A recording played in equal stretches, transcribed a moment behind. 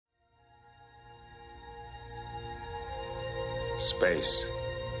Space,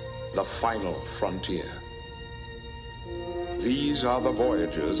 the final frontier. These are the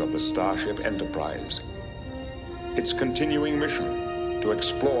voyages of the Starship Enterprise. Its continuing mission to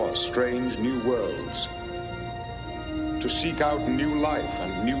explore strange new worlds, to seek out new life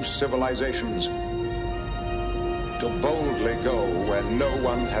and new civilizations, to boldly go where no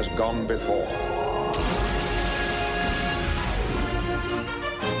one has gone before.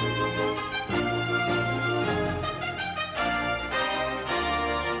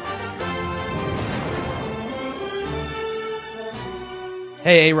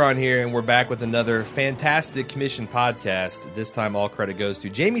 Hey, Aaron here, and we're back with another fantastic commission podcast. This time, all credit goes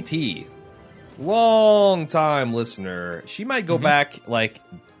to Jamie T. Long-time listener. She might go back, either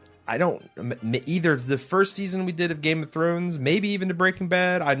the first season we did of Game of Thrones, maybe even to Breaking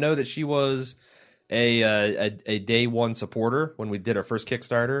Bad. I know that she was a day one supporter when we did our first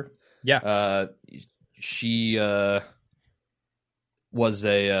Kickstarter. Yeah. She was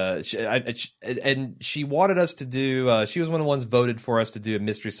and she wanted us to do, she was one of the ones voted for us to do a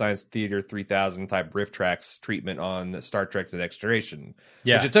Mystery Science Theater 3000 type riff tracks treatment on Star Trek The Next Generation.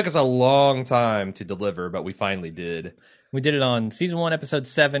 Yeah. Which it took us a long time to deliver, but we finally did. We did it on season 1, episode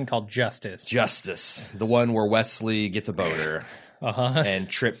 7 called Justice. Justice. The one where Wesley gets a boner and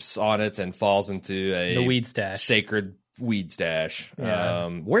trips on it and falls into the weed stash. Sacred weed stash. Yeah.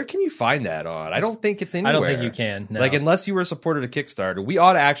 Where can you find that on? I don't think it's anywhere. I don't think you can. No. Like, unless you were a supporter of Kickstarter, we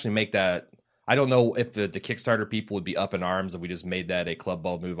ought to actually make that. I don't know if the Kickstarter people would be up in arms if we just made that a Club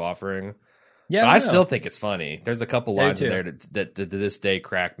Ball Move offering. Yeah, but I still think it's funny. There's a couple lines in too. there that to this day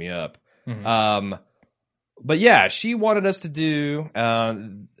crack me up. Mm-hmm. But yeah, she wanted us to do.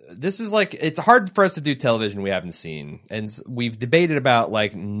 This is like, it's hard for us to do television we haven't seen, and we've debated about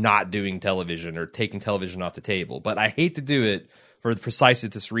like not doing television or taking television off the table. But I hate to do it for precisely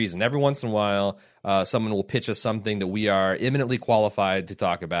this reason. Every once in a while, someone will pitch us something that we are eminently qualified to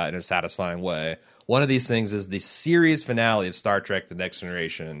talk about in a satisfying way. One of these things is the series finale of Star Trek: The Next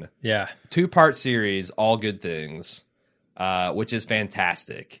Generation. Yeah, 2-part series, all good things, which is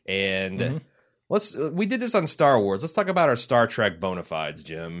fantastic. And we did this on Star Wars. Let's talk about our Star Trek bona fides,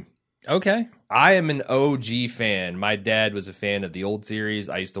 Jim. Okay. I am an OG fan. My dad was a fan of the old series.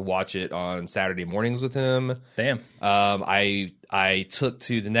 I used to watch it on Saturday mornings with him. Damn. I took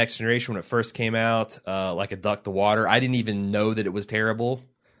to The Next Generation when it first came out, like a duck to water. I didn't even know that it was terrible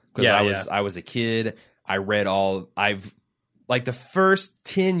because I was a kid. I read the first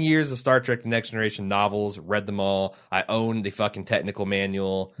 10 years of Star Trek: The Next Generation novels, read them all. I owned the fucking technical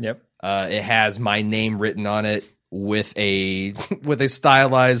manual. Yep. It has my name written on it with a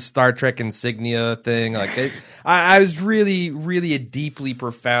stylized Star Trek insignia thing. Like I was really, really a deeply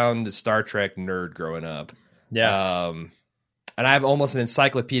profound Star Trek nerd growing up. Yeah. And I have almost an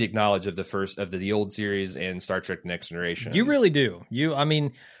encyclopedic knowledge of the old series and Star Trek: Next Generation. You really do.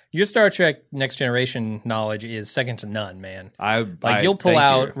 Your Star Trek Next Generation knowledge is second to none, man. You'll pull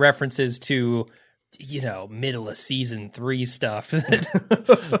out references to, middle of season 3 stuff.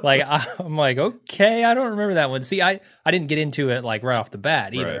 I'm like, okay, I don't remember that one. See, I didn't get into it like right off the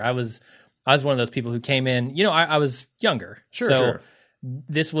bat either. Right. I was one of those people who came in. I was younger, sure.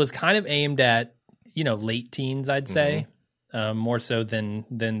 This was kind of aimed at late teens, I'd say, more so than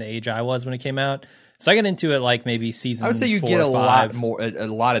the age I was when it came out. So I got into it like maybe season. I would say you 4 get or 5. a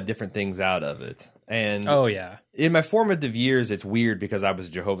lot of different things out of it. And oh yeah, in my formative years, it's weird because I was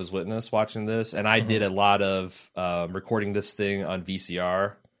Jehovah's Witness watching this, and I did a lot of recording this thing on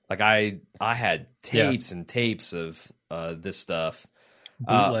VCR. Like I had tapes and tapes of this stuff.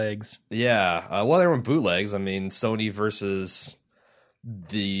 Bootlegs. Well, they weren't bootlegs. I mean, Sony versus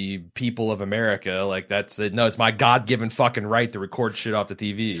the people of America. Like that's it. No, it's my God-given fucking right to record shit off the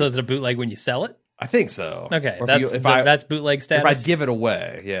TV. So is it a bootleg when you sell it? I think so. Okay, that's bootleg status. If I give it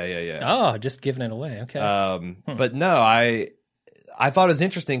away, yeah. Oh, just giving it away. Okay. But no, I thought it was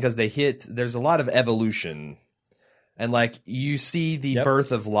interesting because there's a lot of evolution, and like you see the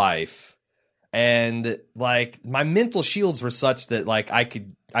birth of life, and like my mental shields were such that like I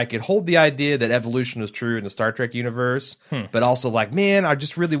could hold the idea that evolution was true in the Star Trek universe, but also like, man, I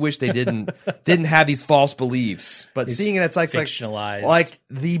just really wish they didn't have these false beliefs. But seeing it, it's like fictionalized. Like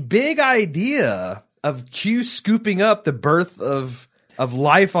the big idea of Q scooping up the birth of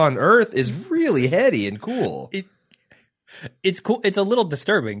life on Earth is really heady and cool. It's cool. It's a little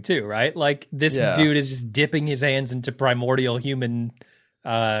disturbing too, right? Like this dude is just dipping his hands into primordial human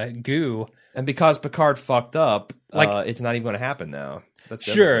goo. And because Picard fucked up, it's not even going to happen now. That's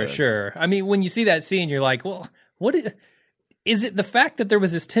sure. I mean, when you see that scene, you're like, well, what is it? The fact that there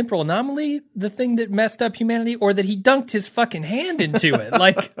was this temporal anomaly, the thing that messed up humanity, or that he dunked his fucking hand into it?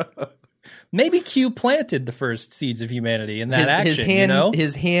 Like, Maybe Q planted the first seeds of humanity in that action.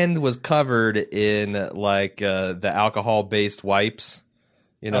 His hand was covered in like the alcohol-based wipes.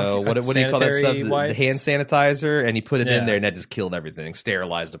 What do you call that stuff? The hand sanitizer, and he put it in there, and that just killed everything,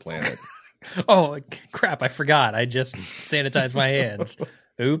 sterilized the planet. Oh crap! I forgot. I just sanitized my hands.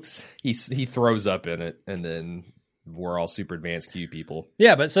 Oops. He throws up in it, and then we're all super advanced Q people.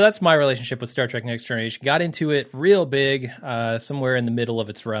 Yeah, but so that's my relationship with Star Trek Next Generation. Got into it real big, somewhere in the middle of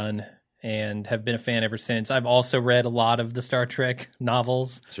its run, and have been a fan ever since. I've also read a lot of the Star Trek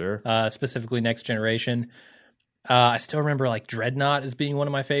novels, sure, specifically Next Generation. I still remember like Dreadnought as being one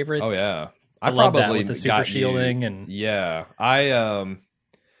of my favorites. Oh yeah, I love that with the super shielding and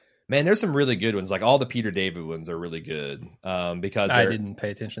man, there's some really good ones. Like all the Peter David ones are really good because I didn't pay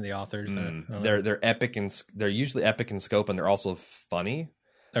attention to the authors. They're epic and they're usually epic in scope, and they're also funny.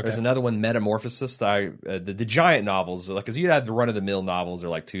 Okay. There's another one, Metamorphosis. The giant novels, like because you have the run of the mill novels, are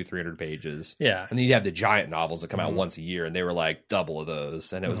like 200-300 pages. Yeah, and then you have the giant novels that come out once a year, and they were like double of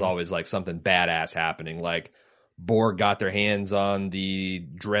those, and it was always like something badass happening, like Borg got their hands on the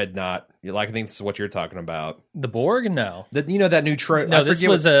Dreadnought. I think this is what you're talking about. The Borg? No. That new No, this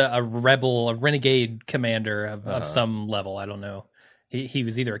was a rebel, a renegade commander of some level. I don't know. He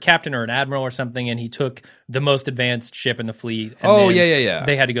was either a captain or an admiral or something, and he took the most advanced ship in the fleet. And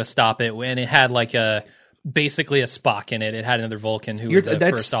They had to go stop it, and it had like basically a Spock in it. It had another Vulcan who was the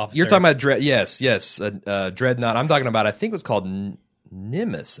first officer. You're talking about yes, Dreadnought. I'm talking about, I think it was called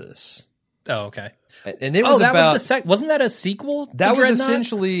Nemesis. Oh, okay. And it was wasn't that a sequel to that was Dreadnought?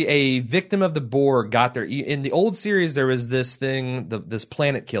 Essentially a victim of the Borg got their in the old series. There was this thing, this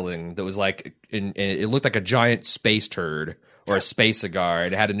planet killing that was like it looked like a giant space turd or a space cigar.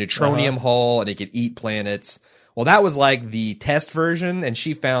 It had a neutronium hull and it could eat planets. Well, that was like the test version, and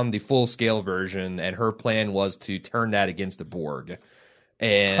she found the full scale version, and her plan was to turn that against the Borg.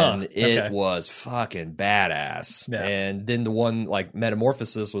 And it was fucking badass. Yeah. And then the one like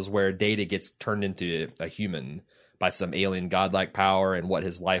Metamorphosis was where Data gets turned into a human by some alien godlike power, and what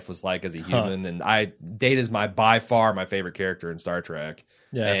his life was like as a human. And Data's by far my favorite character in Star Trek.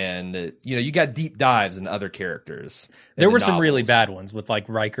 Yeah. And you got deep dives in other characters. There were some really bad ones with like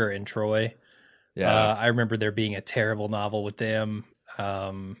Riker and Troy. Yeah. I remember there being a terrible novel with them.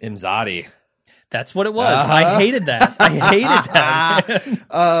 Imzadi. That's what it was. I hated that. It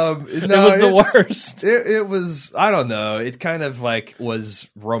was the worst. It was, I don't know. It kind of like was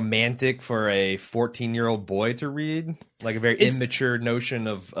romantic for a 14-year-old boy to read. Like a very immature notion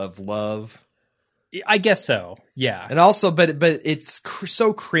of love. I guess so. Yeah. And also, but it's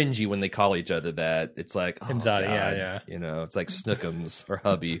so cringy when they call each other that. It's like, oh, Imzadi, God. yeah. It's like Snookums or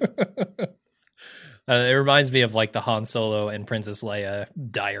Hubby. It reminds me of like the Han Solo and Princess Leia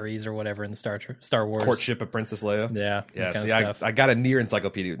diaries or whatever in Star Wars. Courtship of Princess Leia. Yeah. See, I got a near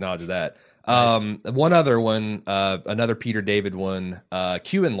encyclopedic knowledge of that. Nice. One other one, another Peter David one,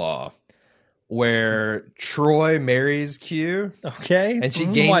 Q-in-Law, where Troy marries Q. Okay. And she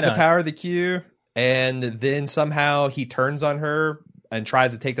gains the power of the Q, and then somehow he turns on her and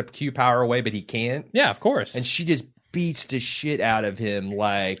tries to take the Q power away, but he can't. Yeah, of course. And she just beats the shit out of him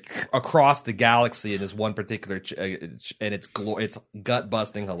like across the galaxy in this one particular and it's gut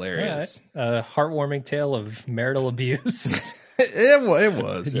busting hilarious. A heartwarming tale of marital abuse. it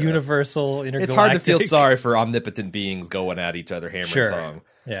was universal intergalactic. It's hard to feel sorry for omnipotent beings going at each other hammer and tongue.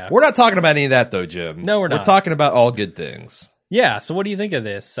 Yeah, we're not talking about any of that though, Jim. No, we're not. We're talking about all good things. Yeah. So what do you think of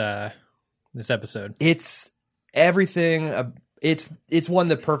this episode? It's everything. It's one of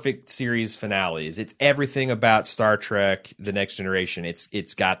the perfect series finales. It's everything about Star Trek: The Next Generation.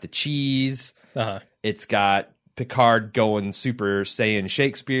 It's got the cheese. It's got Picard going Super Saiyan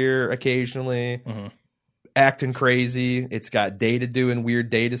Shakespeare occasionally, acting crazy. It's got Data doing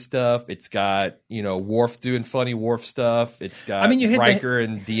weird Data stuff. It's got Worf doing funny Worf stuff. It's got Riker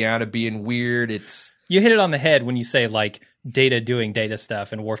and Deanna being weird. You hit it on the head when you say like Data doing Data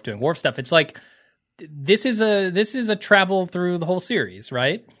stuff and Worf doing Worf stuff. It's like. This is a travel through the whole series,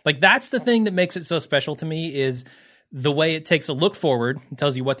 right? Like that's the thing that makes it so special to me is the way it takes a look forward and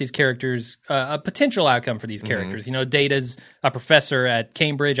tells you what these characters, a potential outcome for these characters. Data's a professor at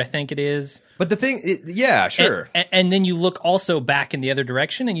Cambridge, I think it is. But the thing, yeah, sure. And then you look also back in the other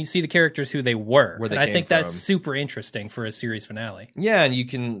direction and you see the characters who they were. Where they and I came think from. that's super interesting for a series finale. Yeah, and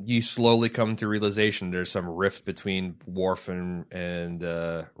you slowly come to realization there's some rift between Worf and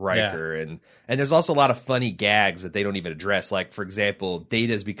Riker, and there's also a lot of funny gags that they don't even address. Like, for example,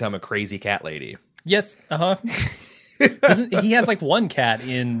 Data's become a crazy cat lady. Yes, he has like one cat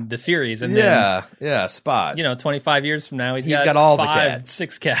in the series, and then Spot. 25 years from now, he's got all the cats,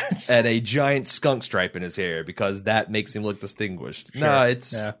 6 cats, and a giant skunk stripe in his hair because that makes him look distinguished. Sure. No,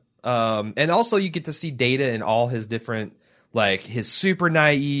 it's And also you get to see Data in all his different, like his super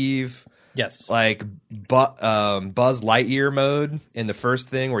naive, yes, like Buzz Lightyear mode in the first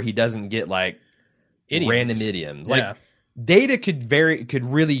thing where he doesn't get like random idioms. Like Data could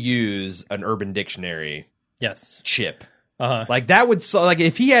really use an Urban Dictionary chip. Like that would like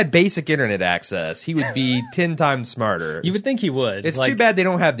if he had basic internet access, he would be 10 times smarter. You would think he would. It's too bad they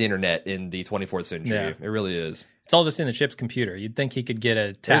don't have the internet in the 24th century. Yeah. It really is. It's all just in the ship's computer. You'd think he could get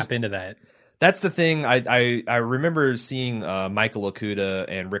a tap into that. That's the thing. I remember seeing Michael Okuda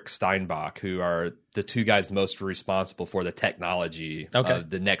and Rick Steinbach, who are the two guys most responsible for the technology of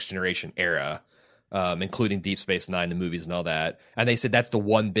the Next Generation era. Including Deep Space Nine, the movies and all that. And they said that's the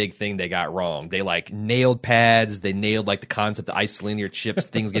one big thing they got wrong. They like nailed pads. They nailed like the concept of isolinear chips,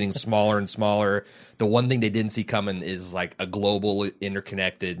 things getting smaller and smaller. The one thing they didn't see coming is like a global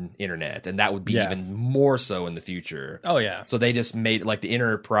interconnected internet. And that would be even more so in the future. Oh yeah. So they just made like the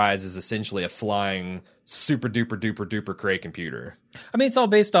Enterprise is essentially a flying super duper duper duper cray computer. I mean, it's all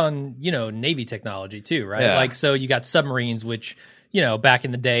based on, Navy technology too, right? Yeah. Like, so you got submarines, which, back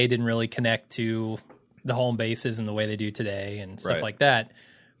in the day didn't really connect to the home bases in the way they do today and stuff like that.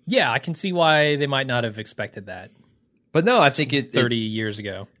 Yeah, I can see why they might not have expected that. But no, I think 30 years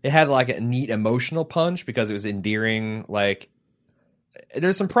ago. It had like a neat emotional punch because it was endearing. Like,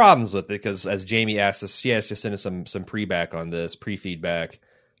 there's some problems with it because as Jamie asked us, she has to send us some pre-feedback.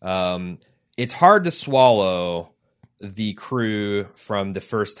 It's hard to swallow the crew from the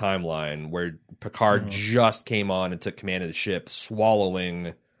first timeline where Picard just came on and took command of the ship,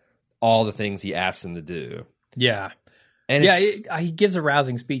 swallowing all the things he asked him to do. Yeah. And he gives a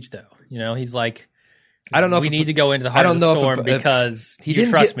rousing speech though. He's like, I don't know. We need to go into the heart of the storm because you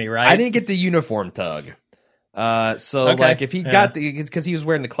trust me, right? I didn't get the uniform tug. Like if he got because he was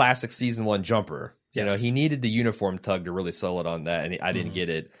wearing the classic season 1 jumper, he needed the uniform tug to really sell it on that. And I didn't get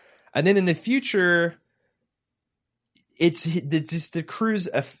it. And then in the future, it's just the crew's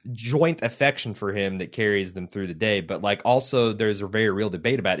joint affection for him that carries them through the day. But like also there's a very real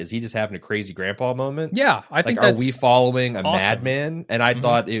debate about, is he just having a crazy grandpa moment? Yeah. I think are we following a madman? And I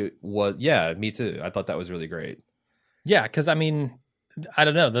thought it was, me too. I thought that was really great. Yeah. Cause I mean, I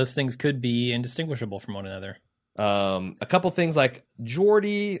don't know. Those things could be indistinguishable from one another. A couple things like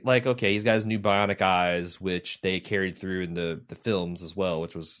Geordi, like, okay, he's got his new bionic eyes, which they carried through in the films as well,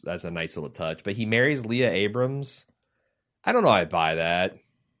 that's a nice little touch. But he marries Leah Abrams. I don't know. I buy that.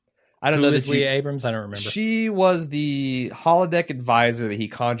 I don't know. Who is Leah Abrams? I don't remember. She was the holodeck advisor that he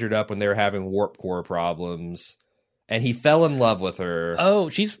conjured up when they were having warp core problems, and he fell in love with her. Oh,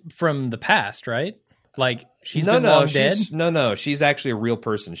 she's from the past, right? Like she's been long dead? No. She's actually a real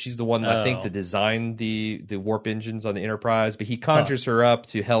person. She's the one I think that designed the warp engines on the Enterprise. But he conjures her up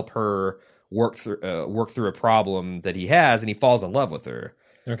to help her work through a problem that he has, and he falls in love with her.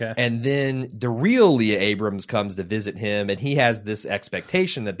 Okay. And then the real Leah Abrams comes to visit him, and he has this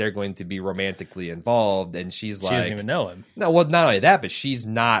expectation that they're going to be romantically involved, and she's like... She doesn't even know him. No, well, not only that, but she's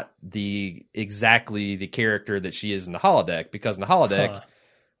not exactly the character that she is in the holodeck, because in the holodeck,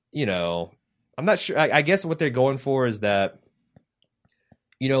 I'm not sure... I guess what they're going for is that,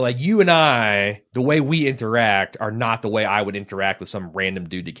 like you and I, the way we interact are not the way I would interact with some random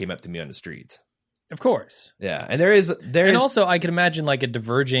dude that came up to me on the street. Of course. Yeah. And there is also I could imagine like a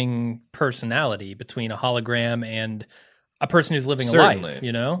diverging personality between a hologram and a person who's living a life,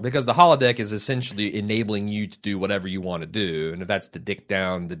 Because the holodeck is essentially enabling you to do whatever you want to do. And if that's to dick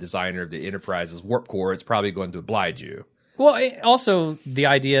down the designer of the Enterprise's warp core, it's probably going to oblige you. Well, also the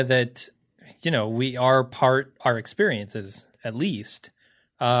idea that, we are our experiences, at least,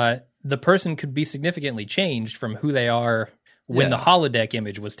 the person could be significantly changed from who they are when the holodeck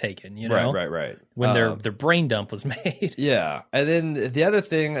image was taken, Right. When their brain dump was made. Yeah. And then the other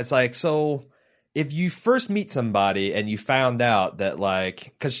thing, it's like, so if you first meet somebody and you found out that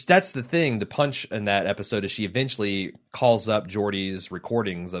because that's the thing, the punch in that episode is she eventually calls up Geordi's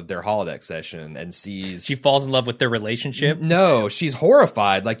recordings of their holodeck session and sees... She falls in love with their relationship? No, she's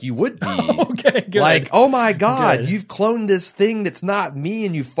horrified like you would be. Okay, good. Like, oh my God, you've cloned this thing that's not me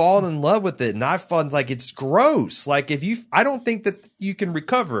and you've fallen in love with it. And I found it's gross. Like I don't think that you can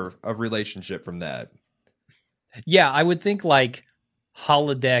recover a relationship from that. Yeah, I would think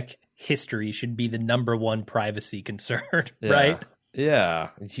holodeck history should be the number one privacy concern, right? Yeah.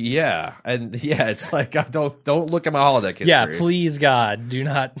 And it's like, don't look at my holodeck history. Yeah, please God, do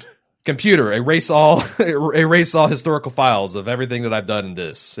not. Computer, erase all historical files of everything that I've done in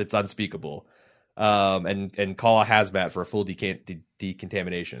this. It's unspeakable. And call a hazmat for a full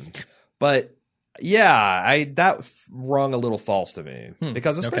decontamination. But yeah, that rung a little false to me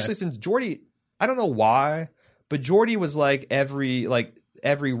because especially since Geordi, I don't know why, but Geordi was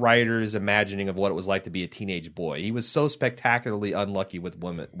every writer's imagining of what it was like to be a teenage boy. He was so spectacularly unlucky with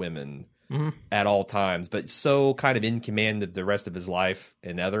women at all times, but so kind of in command of the rest of his life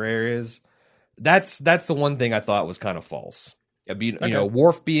in other areas. That's the one thing I thought was kind of false. You know,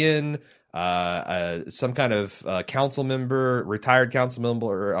 Worf being some kind of council member, retired council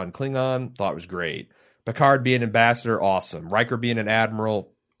member on Klingon, thought was great. Picard being ambassador, awesome. Riker being an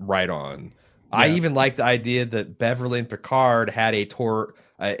admiral, right on. Yeah. I even liked the idea that Beverly and Picard had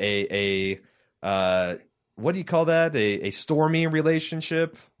what do you call that? A stormy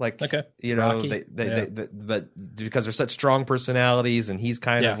relationship, like you know, but because they're such strong personalities, and he's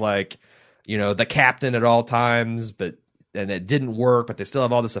kind of like, you know, the captain at all times, and it didn't work, but they still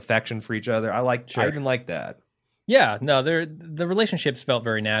have all this affection for each other. I even like that. Yeah, no, the relationships felt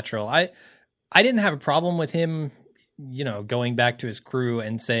very natural. I didn't have a problem with him, you know, going back to his crew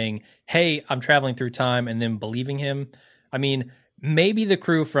and saying, "Hey, I'm traveling through time," and then believing him. I mean, maybe the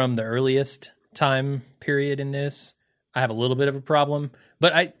crew from the earliest time period in this, I have a little bit of a problem,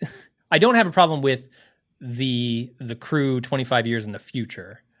 but I don't have a problem with the crew 25 years in the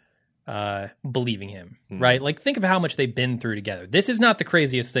future believing him, right? Like, think of how much they've been through together. This is not the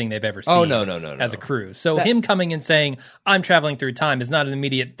craziest thing they've ever seen. Oh, no. As a crew. So him coming and saying, "I'm traveling through time," is not an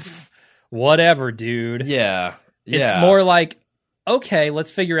immediate, whatever, dude. Yeah. It's more like, okay,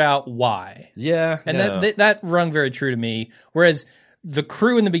 let's figure out why. Yeah. And that rung very true to me. Whereas the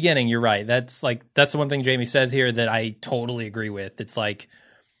crew in the beginning, you're right. That's the one thing Jamie says here that I totally agree with. It's like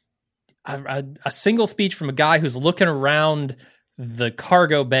a single speech from a guy who's looking around the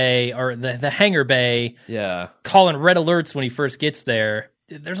cargo bay or the hangar bay, calling red alerts when he first gets there.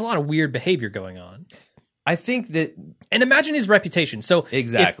 There's a lot of weird behavior going on. I think that, and imagine his reputation. So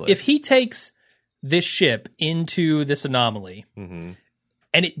exactly, if he takes this ship into this anomaly, and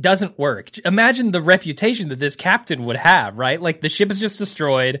it doesn't work, imagine the reputation that this captain would have, right? Like, the ship is just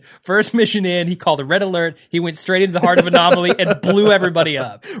destroyed. First mission in, he called a red alert. He went straight into the heart of anomaly and blew everybody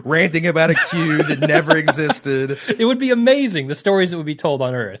up. Ranting about a Q that never existed. It would be amazing, the stories that would be told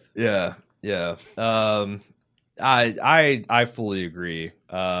on Earth. Yeah. I fully agree.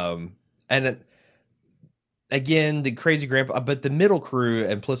 And again, the crazy grandpa, but the middle crew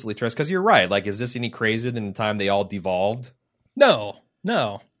implicitly trust, because you're right. Like, is this any crazier than the time they all devolved?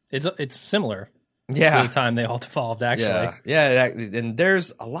 No, it's similar. Yeah, to the time they all devolved, actually. Yeah, and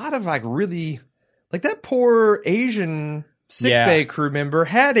there's a lot of really that poor Asian sickbay crew member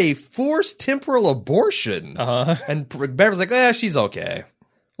had a forced temporal abortion, and Beverly's like, she's okay.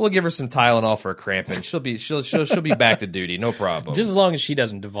 We'll give her some Tylenol for a cramp, and she'll be back to duty, no problem. Just as long as she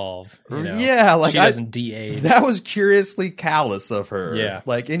doesn't devolve, you know? Yeah, she doesn't de-age. That was curiously callous of her. Yeah,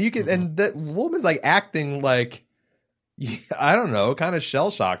 and you can, and that woman's acting like, I don't know, kind of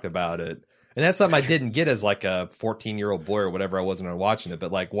shell-shocked about it. And that's something I didn't get as a 14-year-old boy or whatever I wasn't watching it,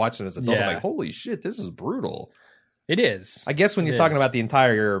 but watching it as an adult, I'm like, holy shit, this is brutal. It is. I guess when you're talking about the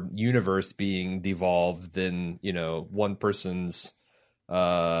entire universe being devolved, then, you know, one person's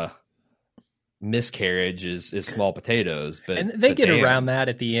miscarriage is small potatoes. And they get around that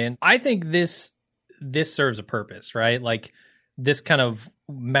at the end. I think this serves a purpose, right? Like, this kind of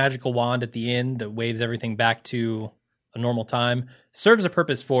magical wand at the end that waves everything back to a normal time serves a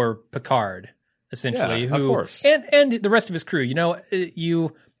purpose for Picard, essentially, who, of course, and the rest of his crew. You know,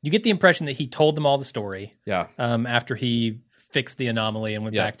 you get the impression that he told them all the story. Yeah. After he fixed the anomaly and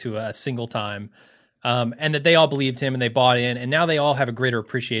went back to a single time, and that they all believed him and they bought in, and now they all have a greater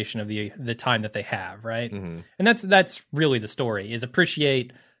appreciation of the time that they have, right? Mm-hmm. And that's really the story: is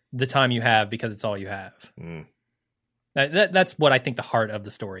appreciate the time you have because it's all you have. Mm. That's what I think the heart of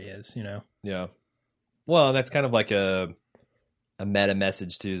the story is. You know. Yeah. Well, that's kind of like a meta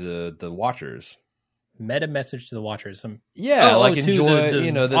message to the watchers. Meta message to the watchers. Enjoy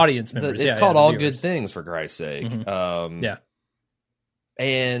the audience members. It's called All Good Things, for Christ's sake. Mm-hmm.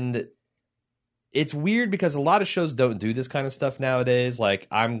 And it's weird because a lot of shows don't do this kind of stuff nowadays. Like,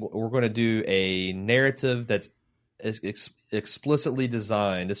 we're going to do a narrative that's explicitly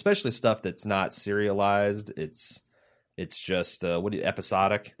designed, especially stuff that's not serialized. It's just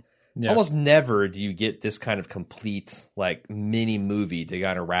episodic. Yeah. Almost never do you get this kind of complete mini movie to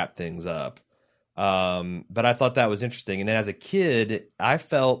kind of wrap things up. But I thought that was interesting. And then as a kid, I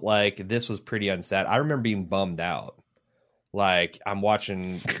felt like this was pretty unsat. I remember being bummed out. Like, I'm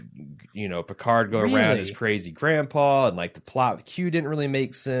watching, Picard go around his crazy grandpa, and the plot with Q didn't really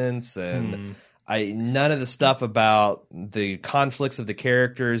make sense. And none of the stuff about the conflicts of the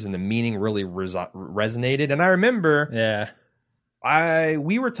characters and the meaning really resonated. And I remember,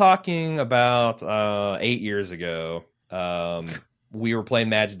 we were talking about 8 years ago. we were playing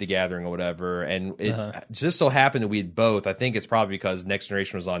Magic the Gathering or whatever, and it just so happened that we had both. I think it's probably because Next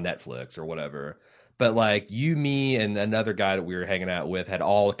Generation was on Netflix or whatever. But like you, me, and another guy that we were hanging out with had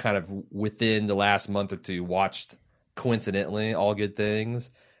all kind of within the last month or two watched coincidentally All Good Things,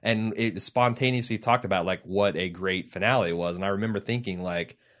 and it spontaneously talked about like what a great finale was. And I remember thinking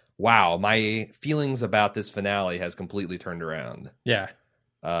like, wow, my feelings about this finale has completely turned around. Yeah.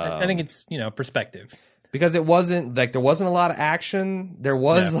 I think it's, perspective. Because it wasn't like there wasn't a lot of action. There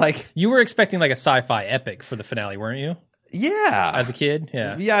was like you were expecting like a sci-fi epic for the finale, weren't you? Yeah, as a kid,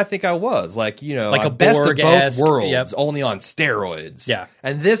 yeah, I think I was like like a best of both worlds, yep. only on steroids. Yeah,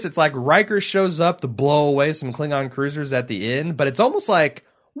 and this it's like Riker shows up to blow away some Klingon cruisers at the end, but it's almost like,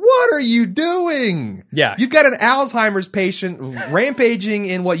 what are you doing? Yeah, you've got an Alzheimer's patient rampaging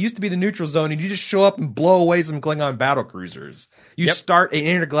in what used to be the neutral zone, and you just show up and blow away some Klingon battle cruisers. You start an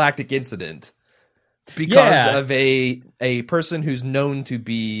intergalactic incident because of a person who's known to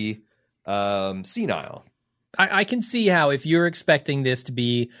be senile. I can see how if you're expecting this to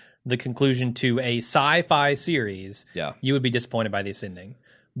be the conclusion to a sci-fi series, you would be disappointed by this ending.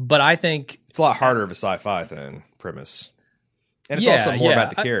 But I think it's a lot harder of a sci-fi thing premise, and it's also more about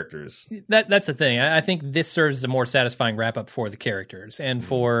the characters. That's the thing. I think this serves as a more satisfying wrap-up for the characters and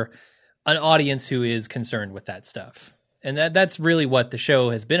for an audience who is concerned with that stuff. And that's really what the show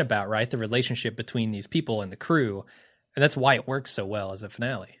has been about, right? The relationship between these people and the crew, and that's why it works so well as a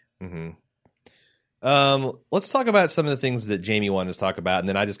finale. Mm-hmm. Let's talk about some of the things that Jamie wanted to talk about, and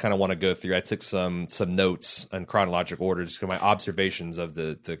then I just kind of want to go through. I took some notes in chronological order, just my observations of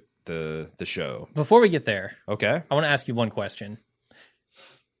the show. Before we get there, okay, I want to ask you one question.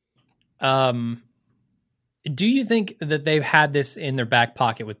 Do you think that they've had this in their back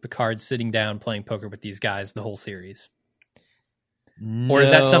pocket with Picard sitting down playing poker with these guys the whole series? No. Or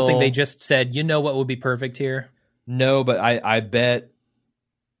is that something they just said, what would be perfect here? No, but I bet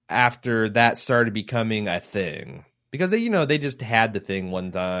after that started becoming a thing, because they just had the thing one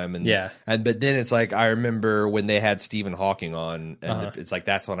time, but then it's like I remember when they had Stephen Hawking on, and it's like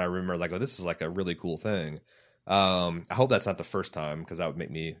that's when I remember like, oh, this is like a really cool thing. I hope that's not the first time, because that would make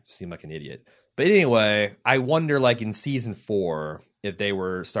me seem like an idiot. But anyway, I wonder like in season 4 if they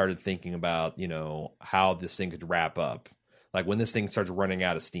started thinking about how this thing could wrap up, like when this thing starts running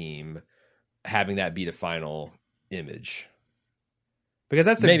out of steam, having that be the final image. Because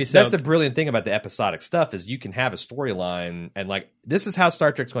that's the brilliant thing about the episodic stuff is you can have a storyline and like this is how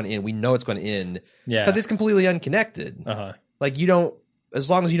Star Trek's going to end. We know it's going to end because it's completely unconnected. Like you don't, as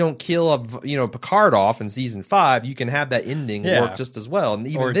long as you don't kill Picard off in season 5, you can have that ending work just as well. And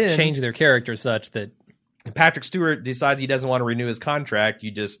even then, change their character such that Patrick Stewart decides he doesn't want to renew his contract.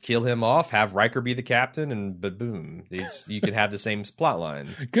 You just kill him off, have Riker be the captain, and boom, you can have the same plot line.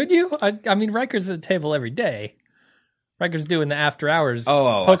 Could you? I mean, Riker's at the table every day. Riker's doing the after hours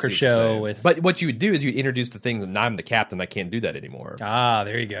poker show with. But what you would do is you introduce the things, and I'm the captain. I can't do that anymore. Ah,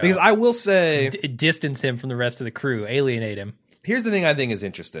 there you go. Because I will say, distance him from the rest of the crew, alienate him. Here's the thing I think is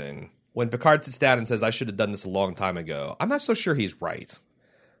interesting: when Picard sits down and says, "I should have done this a long time ago," I'm not so sure he's right,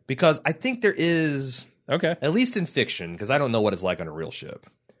 because I think there is at least in fiction, because I don't know what it's like on a real ship,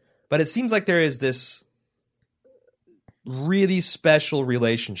 but it seems like there is this really special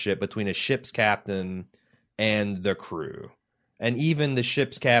relationship between a ship's captain and the crew, and even the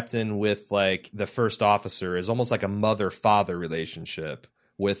ship's captain with like the first officer is almost like a mother-father relationship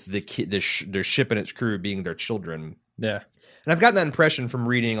with their ship and its crew being their children. Yeah, and I've gotten that impression from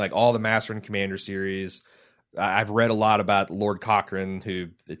reading like all the Master and Commander series. I've read a lot about Lord Cochrane, who,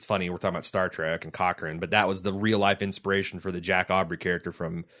 it's funny, we're talking about Star Trek and Cochrane, but that was the real life inspiration for the Jack Aubrey character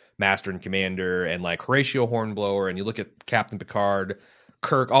from Master and Commander, and like Horatio Hornblower, and you look at Captain Picard,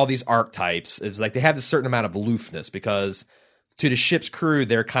 Kirk, all these archetypes. It's like they have this certain amount of aloofness because to the ship's crew,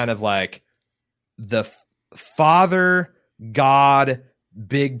 they're kind of like the father, God,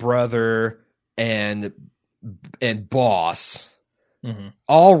 big brother, and boss,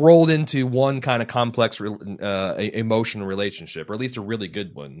 all rolled into one kind of complex emotional relationship, or at least a really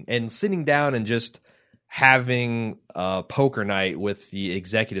good one. And sitting down and just having a poker night with the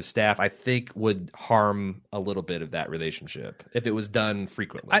executive staff, I think would harm a little bit of that relationship if it was done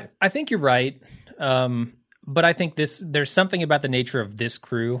frequently. I think you're right. But I think there's something about the nature of this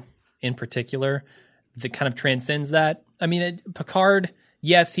crew in particular that kind of transcends that. I mean, Picard,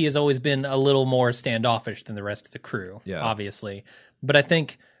 yes, he has always been a little more standoffish than the rest of the crew, obviously. But I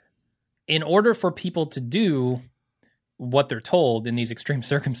think in order for people to do what they're told in these extreme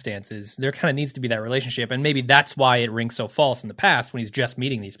circumstances, there kind of needs to be that relationship. And maybe that's why it rings so false in the past when he's just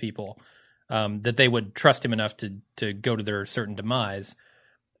meeting these people, that they would trust him enough to go to their certain demise.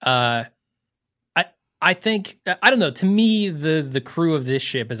 I think, I don't know, to me, the crew of this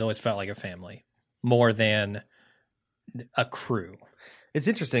ship has always felt like a family more than a crew. It's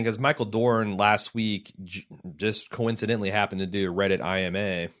interesting because Michael Dorn last week just coincidentally happened to do a Reddit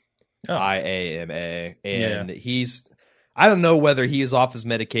IAMA, and he's, I don't know whether he is off his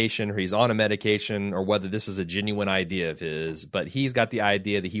medication or he's on a medication or whether this is a genuine idea of his, but he's got the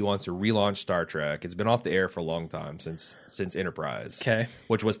idea that he wants to relaunch Star Trek. It's been off the air for a long time, since Enterprise,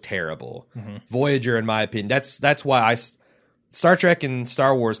 which was terrible. Mm-hmm. Voyager, in my opinion, that's why Star Trek and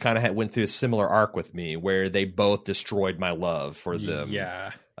Star Wars kind of went through a similar arc with me, where they both destroyed my love for them.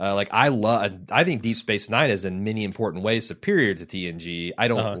 Yeah. I think Deep Space Nine is in many important ways superior to TNG. I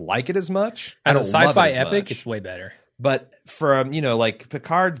don't like it as much. As a sci-fi epic, it's way better. But from, like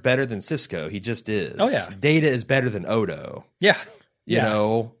Picard's better than Sisko. He just is. Oh, yeah. Data is better than Odo. Yeah. You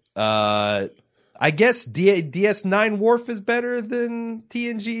know, I guess DS9 Worf is better than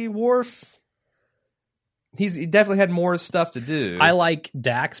TNG Worf. He definitely had more stuff to do. I like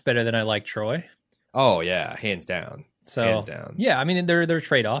Dax better than I like Troy. Oh, yeah. Hands down. Hands down. Yeah, I mean, there are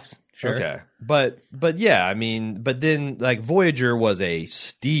trade-offs. Sure. Okay. But yeah, I mean, but then, like, Voyager was a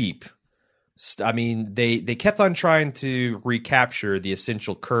steep... I mean, they kept on trying to recapture the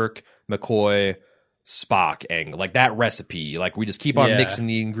essential Kirk, McCoy, Spock angle, like that recipe. Like, we just keep on mixing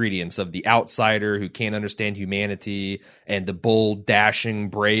the ingredients of the outsider who can't understand humanity and the bold, dashing,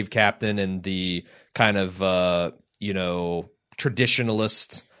 brave captain and the kind of,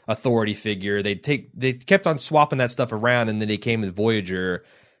 traditionalist authority figure. They kept on swapping that stuff around, and then they came with Voyager.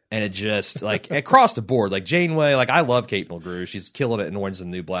 And it just, like, across the board, like, Janeway, like, I love Kate Mulgrew. She's killing it in Orange is the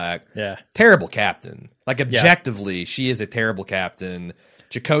New Black. Yeah. Terrible captain. Like, objectively, she is a terrible captain.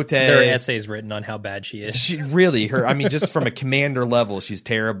 Chakotay. There are essays written on how bad she is. She really, just from a commander level, she's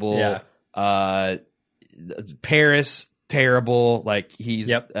terrible. Yeah. Paris, terrible. Like, he's,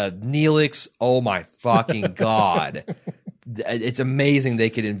 Neelix, oh my fucking God. It's amazing they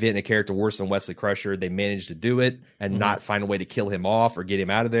could invent a character worse than Wesley Crusher. They managed to do it and not find a way to kill him off or get him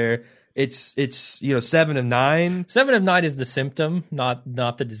out of there. It's 7 of 9. 7 of 9 is the symptom, not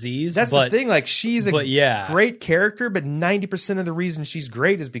the disease. That's the thing. Like, she's a great character, but 90% of the reason she's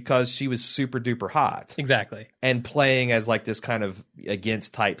great is because she was super duper hot. Exactly. And playing as like this kind of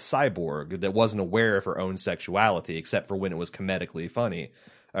against type cyborg that wasn't aware of her own sexuality, except for when it was comedically funny.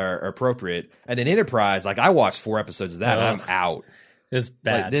 Or appropriate. And then Enterprise, like, I watched 4 episodes of that and I'm out. It's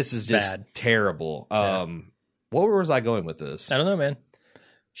bad. Like, this is just terrible. Where was I going with this? I don't know, man.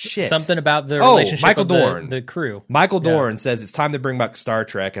 Shit. Something about the relationship Michael of Dorn. The crew. Michael Dorn says it's time to bring back Star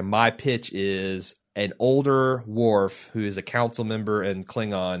Trek, and my pitch is an older Worf who is a council member in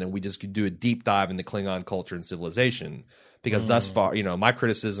Klingon, and we just could do a deep dive into Klingon culture and civilization. Because thus far, my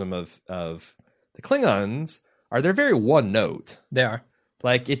criticism of the Klingons are they're very one note. They are.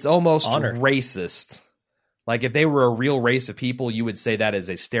 Like, it's almost racist. Like, if they were a real race of people, you would say that is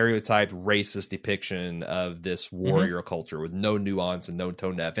a stereotyped racist depiction of this warrior culture with no nuance and no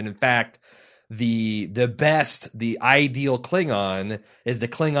tone deaf. And in fact, the ideal Klingon is the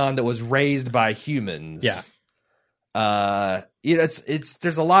Klingon that was raised by humans. Yeah.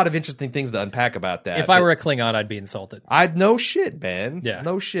 There's a lot of interesting things to unpack about that. If I were a Klingon, I'd be insulted. No shit, man. Yeah.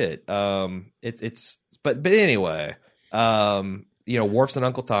 No shit. But anyway, Worf's and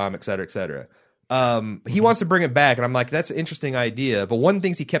Uncle Tom, et cetera, et cetera. He wants to bring it back, and I'm like, that's an interesting idea. But one of the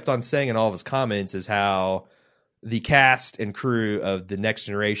things he kept on saying in all of his comments is how the cast and crew of The Next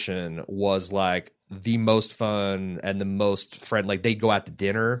Generation was like the most fun and the most friendly. Like, they'd go out to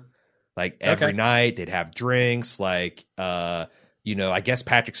dinner like every night. They'd have drinks. Like, I guess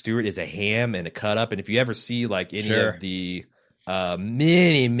Patrick Stewart is a ham and a cut up. And if you ever see like any of the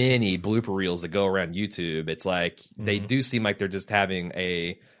many blooper reels that go around YouTube, it's like they do seem like they're just having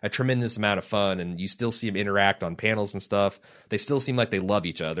a tremendous amount of fun, and you still see them interact on panels and stuff. They still seem like they love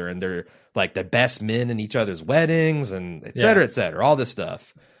each other, and they're like the best men in each other's weddings, and et cetera, all this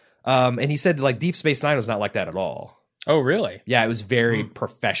stuff. And he said like Deep Space Nine was not like that at all. Oh, really? Yeah, it was very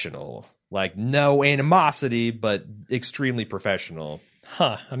professional, like no animosity, but extremely professional.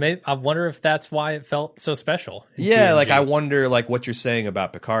 Huh. I wonder if that's why it felt so special. Yeah, TNG. like I wonder like what you're saying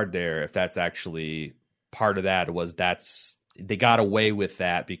about Picard there, if that's actually part of that they got away with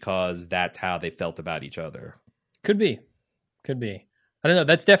that because that's how they felt about each other. Could be. I don't know.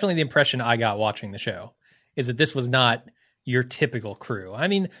 That's definitely the impression I got watching the show, is that this was not your typical crew. I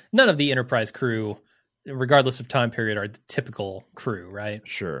mean, none of the Enterprise crew, regardless of time period, are the typical crew, right?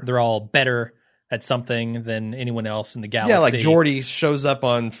 Sure. They're all better at something than anyone else in the galaxy. Yeah, like Geordi shows up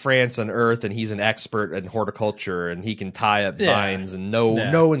on France on Earth, and he's an expert in horticulture, and he can tie up vines and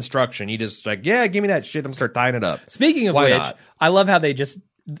no instruction. He just like, give me that shit. I'm gonna start tying it up. Speaking of which, I love how they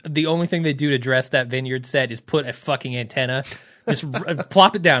the only thing they do to dress that vineyard set is put a fucking antenna. Just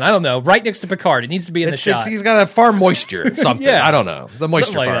plop it down. I don't know. Right next to Picard. It needs to be in the shot. He's got to farm moisture or something. Yeah. I don't know. It's a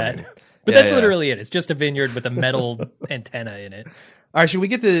moisture like farming. That. But that's literally it. It's just a vineyard with a metal antenna in it. All right, should we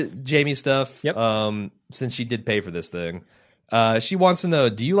get to Jamie stuff? Yep. Since she did pay for this thing. She wants to know,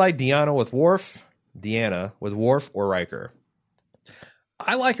 do you like Deanna with Worf, or Riker?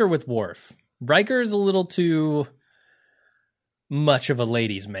 I like her with Worf. Riker is a little too much of a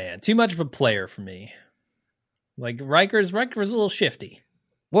ladies' man. Too much of a player for me. Like, Riker's a little shifty.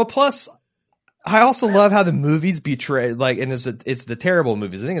 Well, plus, I also love how the movies betray, like, and it's the terrible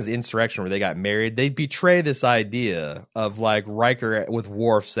movies. I think it's Insurrection where they got married. They betray this idea of, like, Riker with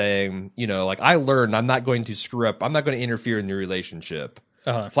Worf saying, you know, like, I learned I'm not going to screw up. I'm not going to interfere in your relationship.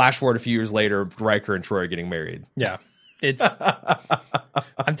 Flash forward a few years later, Riker and Troy are getting married. Yeah. It's,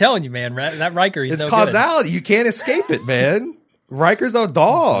 I'm telling you, man, that Riker, he's it's no causality. Good. You can't escape it, man. Riker's a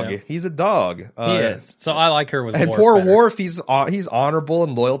dog. Yeah. He's a dog. He is. So I like her with and Worf. And poor better. Worf, he's honorable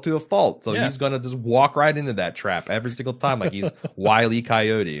and loyal to a fault. So he's going to just walk right into that trap every single time like he's Wile E.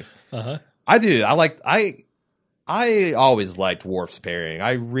 Coyote. I do. I always liked Worf's pairing.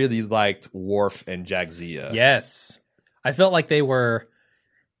 I really liked Worf and Jadzia. Yes. I felt like they were...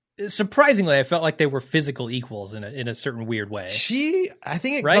 Surprisingly, I felt like they were physical equals in a certain weird way. I think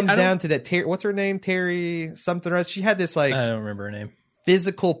it comes down to that. What's her name? Terry something. Right? She had this like I don't remember her name.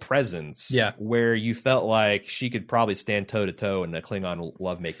 Physical presence. Yeah, where you felt like she could probably stand toe to toe in a Klingon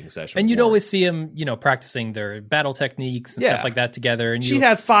lovemaking session. And you'd always see them, practicing their battle techniques and stuff like that together. And she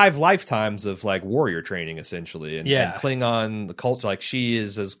had 5 lifetimes of like warrior training essentially, and Klingon the culture. Like she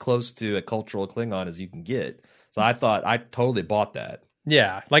is as close to a cultural Klingon as you can get. So I thought I totally bought that.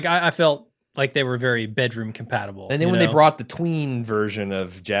 Yeah, like I felt like they were very bedroom compatible. And then when they brought the tween version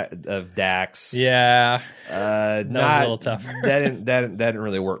of Dax, that was a little tougher. that didn't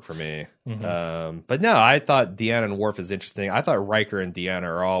really work for me. But no, I thought Deanna and Worf is interesting. I thought Riker and Deanna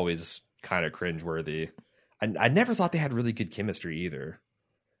are always kind of cringeworthy. I never thought they had really good chemistry either.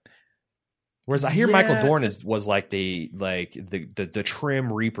 Whereas I hear Michael Dorn was like the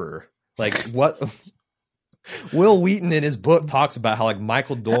trim reaper. Like what? Will Wheaton in his book talks about how like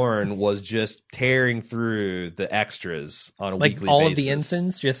Michael Dorn was just tearing through the extras on a weekly basis. Like all of the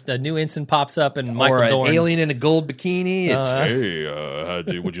ensigns, just a new ensign pops up and Michael Dorn. Or an alien in a gold bikini. It's,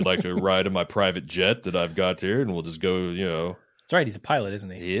 hey, would you like to ride in my private jet that I've got here? And we'll just go, That's right, he's a pilot,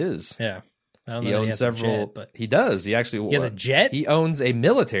 isn't he? He is. Yeah. I don't know he owns several, jet, but he does. He actually has a jet? He owns a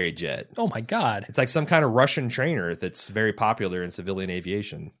military jet. Oh my God. It's like some kind of Russian trainer that's very popular in civilian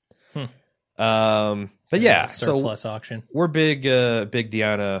aviation. But yeah, surplus auction. We're big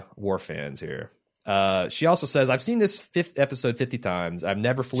Deanna Worf fans here. She also says, I've seen this episode 50 times. I've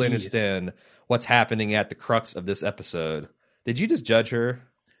never fully understand what's happening at the crux of this episode. Did you just judge her?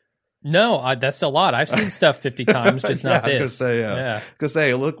 No, that's a lot. I've seen stuff 50 times, just not this. I was gonna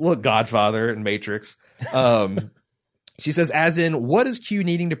say, look, Godfather and Matrix. She says, as in, what is Q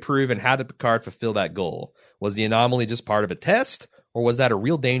needing to prove and how did Picard fulfill that goal? Was the anomaly just part of a test? Or was that a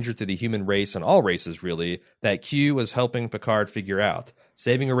real danger to the human race and all races, really, that Q was helping Picard figure out?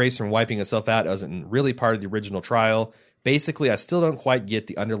 Saving a race from wiping itself out wasn't really part of the original trial. Basically, I still don't quite get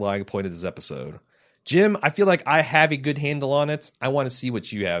the underlying point of this episode. Jim, I feel like I have a good handle on it. I want to see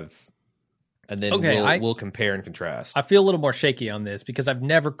what you have. And then we'll compare and contrast. I feel a little more shaky on this because I've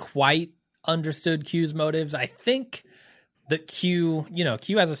never quite understood Q's motives. I think that Q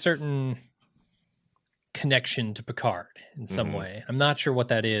has a certain connection to Picard in some way. I'm not sure what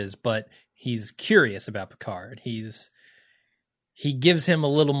that is, but he's curious about Picard. He gives him a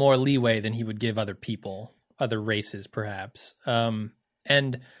little more leeway than he would give other people, other races perhaps.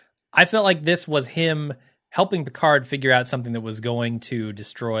 And I felt like this was him helping Picard figure out something that was going to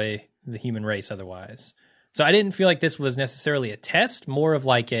destroy the human race otherwise. So I didn't feel like this was necessarily a test, more of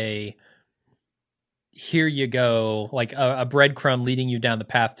like a here you go, like a breadcrumb leading you down the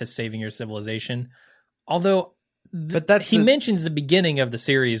path to saving your civilization. Although he mentions the beginning of the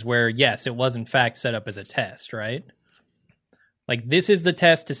series where, yes, it was in fact set up as a test, right? Like this is the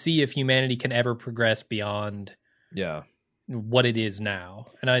test to see if humanity can ever progress beyond what it is now.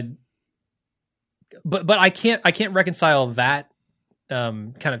 And but I can't reconcile that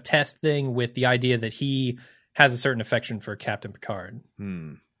kind of test thing with the idea that he has a certain affection for Captain Picard.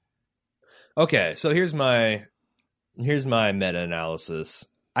 Okay, so here's my meta-analysis.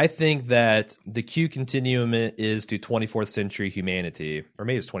 I think that the Q continuum is to 24th century humanity, or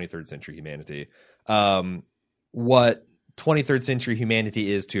maybe it's 23rd century humanity, what 23rd century humanity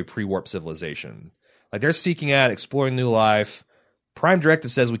is to a pre-warp civilization. Like they're seeking out, exploring new life, Prime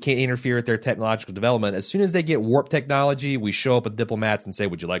Directive says we can't interfere with their technological development. As soon as they get warp technology, we show up with diplomats and say,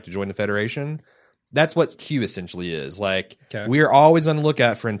 would you like to join the Federation? That's what Q essentially is. Like, we are always on the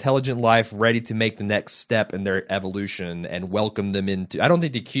lookout for intelligent life ready to make the next step in their evolution and welcome them into... I don't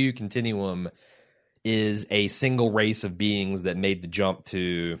think the Q Continuum is a single race of beings that made the jump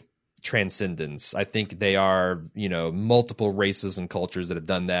to transcendence. I think they are, multiple races and cultures that have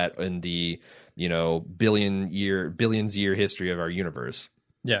done that in the, billions year history of our universe.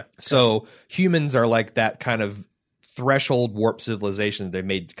 Yeah. So humans are like that kind of threshold warp civilization that they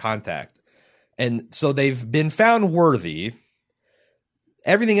made contact. And so they've been found worthy.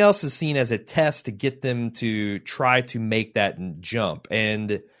 Everything else is seen as a test to get them to try to make that jump.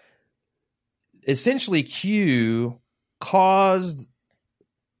 And essentially, Q caused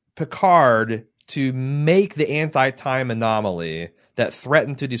Picard to make the anti-time anomaly that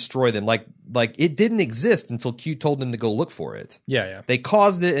threatened to destroy them. Like it didn't exist until Q told them to go look for it. Yeah. They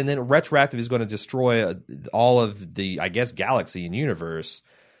caused it, and then retroactive is going to destroy all of the, I guess, galaxy and universe.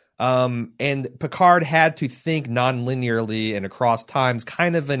 And Picard had to think non-linearly and across times,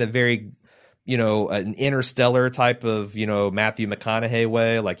 kind of in a very, an interstellar type of, Matthew McConaughey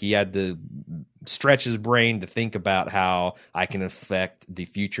way. Like he had to stretch his brain to think about how I can affect the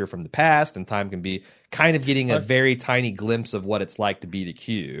future from the past, and time can be kind of getting a very tiny glimpse of what it's like to be the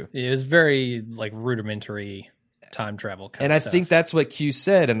Q. It was very rudimentary time travel kind and of I stuff. think that's what Q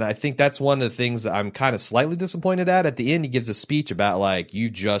said, and I think that's one of the things that I'm kind of slightly disappointed at the end. He gives a speech about you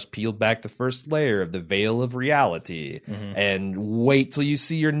just peeled back the first layer of the veil of reality, and wait till you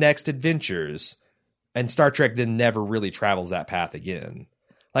see your next adventures. And Star Trek then never really travels that path again.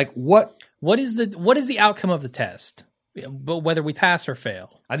 What is the outcome of the test, but whether we pass or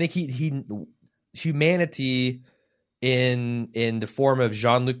fail? I think humanity in the form of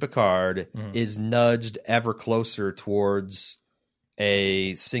Jean-Luc Picard is nudged ever closer towards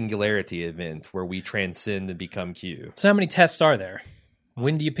a singularity event where we transcend and become Q. So how many tests are there?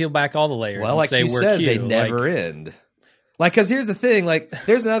 When do you peel back all the layers? Well, and say Q we're says, Q? they never end. Because here's the thing,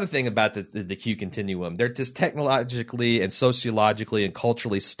 there's another thing about the Q Continuum. They're just technologically and sociologically and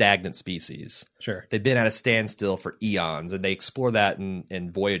culturally stagnant species. Sure. They've been at a standstill for eons, and they explore that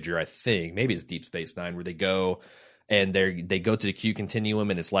in Voyager, I think. Maybe it's Deep Space Nine, where they go and they go to the Q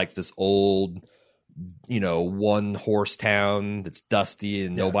Continuum, and it's like this old, one horse town that's dusty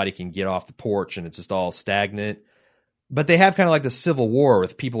and nobody can get off the porch, and it's just all stagnant. But they have kind of like the Civil War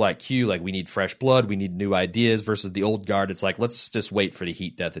with people like Q, we need fresh blood, we need new ideas, versus the old guard. It's let's just wait for the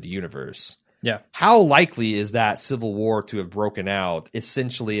heat death of the universe. Yeah. How likely is that Civil War to have broken out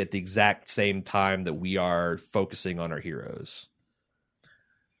essentially at the exact same time that we are focusing on our heroes?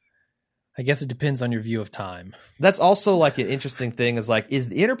 I guess it depends on your view of time. That's also an interesting thing is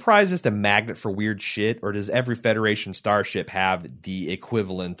the Enterprise just a magnet for weird shit, or does every Federation starship have the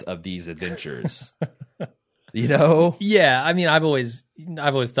equivalent of these adventures? Yeah, I mean, I've always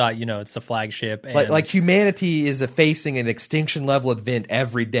thought, it's the flagship. And humanity is facing an extinction level event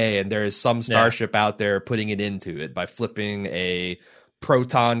every day, and there is some starship out there putting it into it by flipping a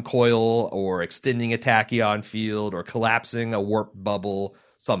proton coil or extending a tachyon field or collapsing a warp bubble,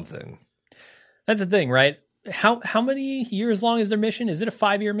 something. That's the thing, right? How many years long is their mission? Is it a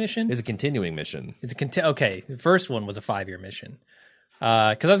 5-year mission? It's a continuing mission. Okay, the first one was a 5-year mission.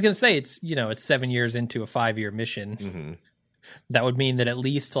 Because I was going to say it's 7 years into a 5-year mission. Mm-hmm. That would mean that at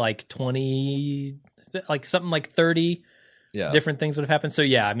least 20, something like 30 different things would have happened. So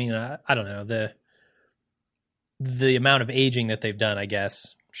yeah, I mean, I don't know, the amount of aging that they've done, I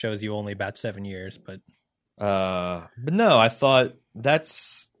guess, shows you only about 7 years. But no, I thought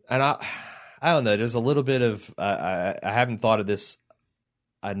that's, and I don't know. There's a little bit of I haven't thought of this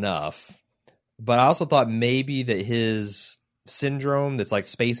enough, but I also thought maybe that his syndrome that's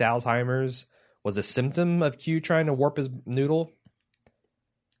space Alzheimer's was a symptom of Q trying to warp his noodle.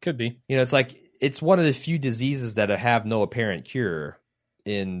 Could be. It's one of the few diseases that have no apparent cure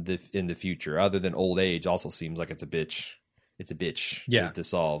in the future, other than old age. Also seems like it's a bitch to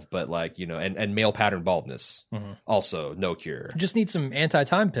solve. But and male pattern baldness, also no cure. Just need some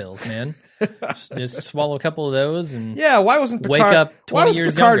anti-time pills, man. just swallow a couple of those and why wasn't Picard, wake up 20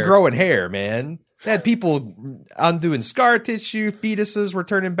 years Picard younger? Growing hair, man? They had people undoing scar tissue. Fetuses were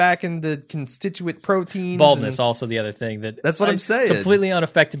turning back into constituent proteins. Baldness, also the other thing that's what I'm saying. Completely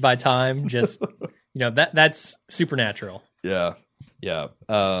unaffected by time. Just that's supernatural. Yeah.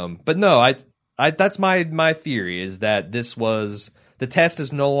 But no, I that's my theory is that this was the test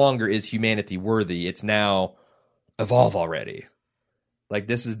is no longer is humanity worthy. It's now evolve already.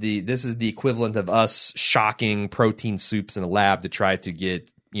 This is the equivalent of us shocking protein soups in a lab to try to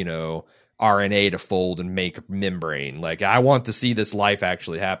get RNA to fold and make membrane. Like, I want to see this life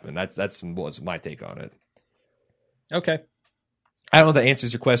actually happen. That's was my take on it. Okay. I don't know if that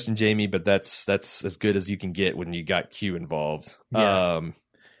answers your question, Jamie, but that's as good as you can get when you got Q involved. Yeah.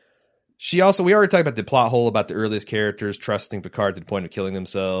 We already talked about the plot hole about the earliest characters trusting Picard to the point of killing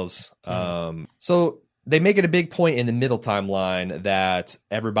themselves. So they make it a big point in the middle timeline that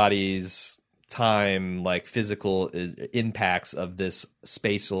everybody's time, like physical impacts of this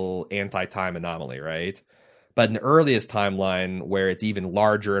spatial anti-time anomaly, right? But in the earliest timeline, where it's even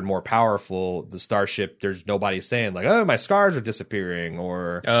larger and more powerful, the starship, there's nobody saying like, "Oh, my scars are disappearing,"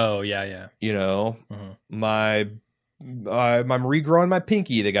 or "Oh, yeah, you know, I'm regrowing my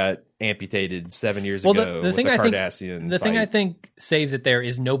pinky that got amputated 7 years ago." The thing I think saves it there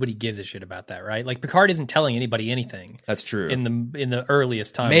is nobody gives a shit about that, right? Like, Picard isn't telling anybody anything. That's true. In the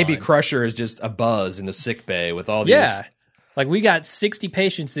earliest timeline, maybe Crusher is just a buzz in the sick bay with all these. Yeah, like we got 60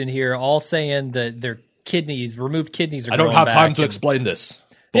 patients in here all saying that their removed kidneys are. I don't have time to explain this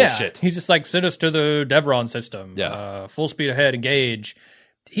bullshit. Yeah, he's just like, send us to the Devron system. Yeah, full speed ahead, engage.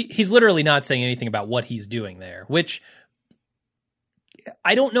 He's literally not saying anything about what he's doing there, which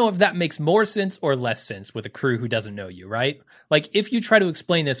I don't know if that makes more sense or less sense with a crew who doesn't know you, right? Like, if you try to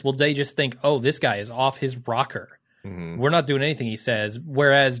explain this, will they just think, oh, this guy is off his rocker? Mm-hmm. We're not doing anything he says.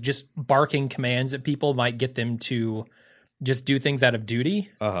 Whereas just barking commands at people might get them to just do things out of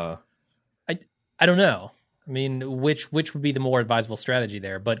duty. I don't know. I mean, which would be the more advisable strategy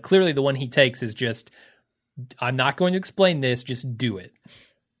there? But clearly the one he takes is just, I'm not going to explain this, just do it.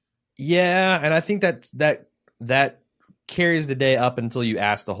 Yeah, and I think that carries the day up until you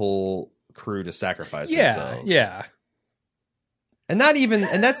ask the whole crew to sacrifice themselves. Yeah. And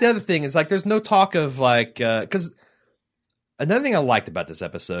that's the other thing, is like, there's no talk of like, because another thing I liked about this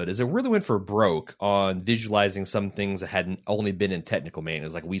episode is it really went for broke on visualizing some things that hadn't only been in technical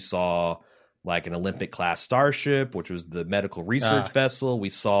manuals. Like, we saw like an Olympic class starship, which was the medical research vessel. We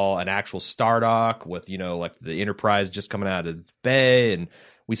saw an actual Stardock with, like the Enterprise just coming out of the bay. And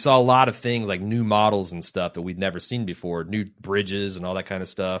we saw a lot of things like new models and stuff that we'd never seen before, new bridges and all that kind of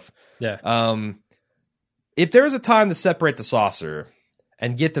stuff. Yeah. If there was a time to separate the saucer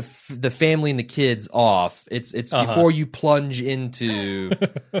and get the family and the kids off, it's before you plunge into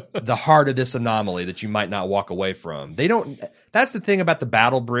the heart of this anomaly that you might not walk away from. That's the thing about the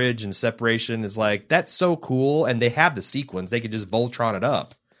battle bridge and separation, is like, that's so cool, and they have the sequence. They could just Voltron it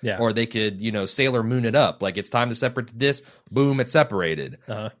up. Yeah. Or they could, Sailor Moon it up. Like, it's time to separate the disc, boom, it's separated.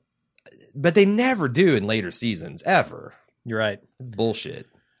 But they never do in later seasons, ever. You're right. It's bullshit.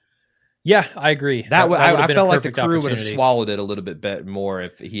 Yeah, I agree. I felt like the crew would have swallowed it a little bit more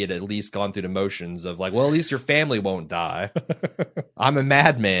if he had at least gone through the motions of like, well, at least your family won't die. I'm a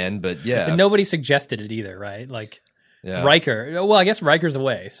madman, but yeah. And nobody suggested it either, right? Like, Riker. Well, I guess Riker's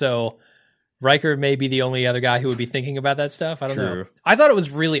away, so Riker may be the only other guy who would be thinking about that stuff. I don't know. I thought it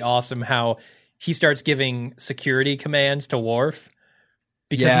was really awesome how he starts giving security commands to Worf,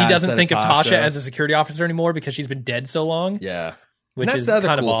 because he doesn't think of Tasha as a security officer anymore because she's been dead so long. Yeah. Which that's is the other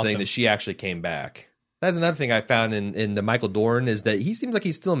kind cool of awesome thing, that she actually came back. That's another thing I found in the Michael Dorn, is that he seems like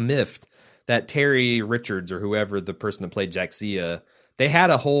he's still miffed that Terry Richards, or whoever the person that played Jaxia, they had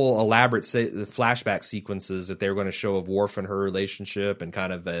a whole elaborate flashback sequences that they were going to show of Worf and her relationship and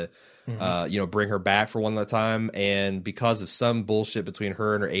kind of bring her back for one last time. And because of some bullshit between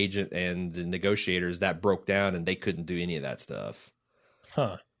her and her agent and the negotiators, that broke down and they couldn't do any of that stuff.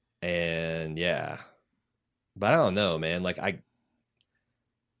 Huh. And yeah, but I don't know, man. Like, I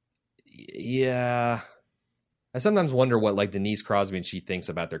sometimes wonder what like Denise Crosby and she thinks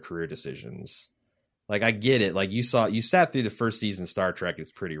about their career decisions. Like, I get it. Like, you sat through the first season of Star Trek.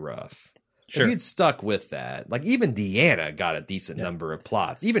 It's pretty rough. Sure. If you'd stuck with that, like, even Deanna got a decent number of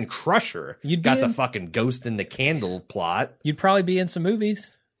plots. Even Crusher got the fucking Ghost in the Candle plot. You'd probably be in some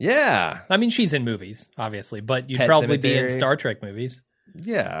movies. Yeah. I mean, she's in movies, obviously, but you'd Pet probably Cemetery. be in Star Trek movies.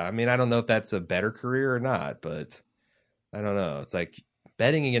 Yeah. I mean, I don't know if that's a better career or not, but I don't know. It's like,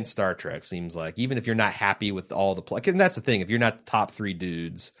 betting against Star Trek seems like, even if you're not happy with all the plot, and that's the thing, if you're not the top three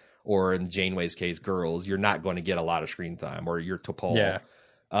dudes, or in Janeway's case, girls, you're not going to get a lot of screen time, or you're T'Pol. Yeah.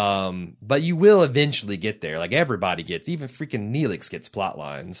 But you will eventually get there. Like, everybody gets, even freaking Neelix gets plot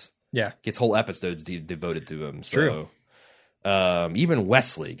lines. Yeah. Gets whole episodes devoted to him. So, true. Even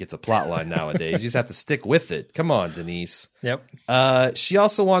Wesley gets a plot line nowadays. You just have to stick with it. Come on, Denise. Yep. She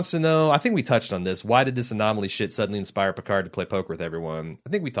also wants to know, I think we touched on this, why did this anomaly shit suddenly inspire Picard to play poker with everyone? I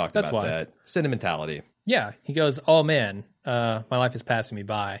think we talked about that. Sentimentality. Yeah. He goes, oh man, my life is passing me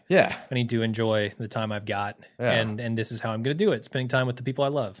by. Yeah. I need to enjoy the time I've got. Yeah. And this is how I'm going to do it. Spending time with the people I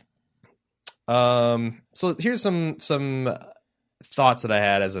love. So here's some thoughts that I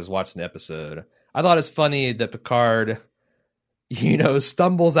had as I was watching the episode. I thought it's funny that Picard,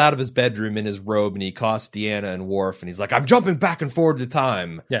 stumbles out of his bedroom in his robe and he accosts Deanna and Worf and he's like, I'm jumping back and forward to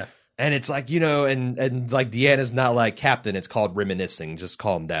time. Yeah. And it's like, and like Deanna's not like, Captain, it's called reminiscing. Just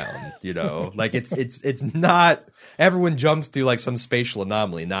calm down, like it's not, everyone jumps to like some spatial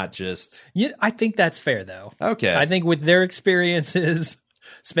anomaly, not just. Yeah, I think that's fair though. Okay. I think with their experiences,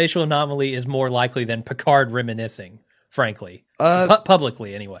 spatial anomaly is more likely than Picard reminiscing, frankly.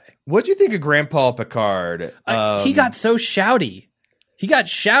 Publicly anyway. What'd you think of Grandpa Picard? He got so shouty. He got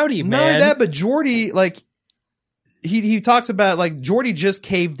shouty, man. Not that, but Geordi, like, he talks about, like, Geordi just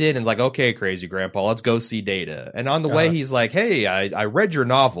caved in and like, okay, crazy grandpa, let's go see Data. And on the way, he's like, hey, I read your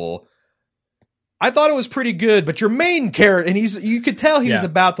novel. I thought it was pretty good, but your main character, and you could tell he was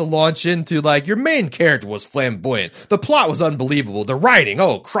about to launch into, like, your main character was flamboyant. The plot was unbelievable. The writing,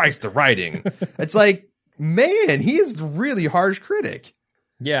 oh, Christ, the writing. It's like, man, he is a really harsh critic.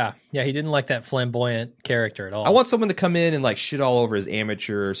 Yeah, he didn't like that flamboyant character at all. I want someone to come in and, like, shit all over his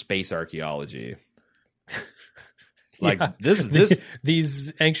amateur space archaeology. Like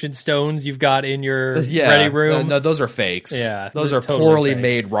these ancient stones you've got in your ready room. No, those are fakes. Yeah, those are totally poorly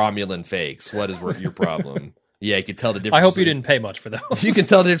made Romulan fakes. What is your problem? Yeah, you can tell the difference. I hope you didn't pay much for those. You can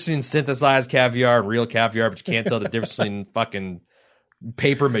tell the difference between synthesized caviar and real caviar, but you can't tell the difference between fucking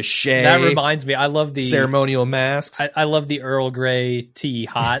paper mache. That reminds me, I love the ceremonial masks. I love the Earl Grey tea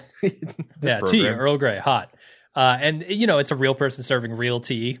hot. Tea Earl Grey hot. And it's a real person serving real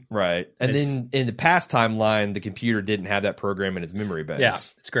tea. Right. And then in the past timeline, the computer didn't have that program in its memory banks. Yeah,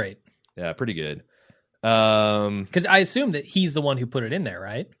 it's great. Yeah, pretty good. Because I assume that he's the one who put it in there,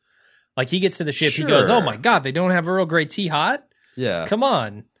 right? Like he gets to the ship, he goes, "Oh my God, they don't have Earl Grey tea hot? Yeah, come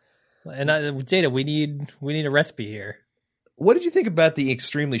on." And Data, we need a recipe here. What did you think about the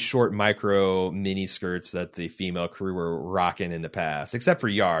extremely short micro mini skirts that the female crew were rocking in the past? Except for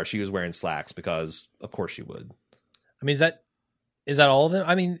Yar, she was wearing slacks because, of course, she would. I mean, is that all of them?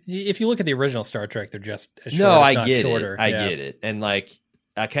 I mean, if you look at the original Star Trek, they're just as short, no, if not shorter. I get it, and like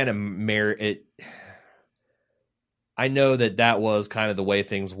I kind of it. I know that was kind of the way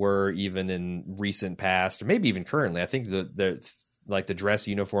things were even in recent past, or maybe even currently. I think the dress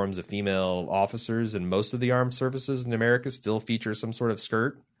uniforms of female officers and most of the armed services in America still feature some sort of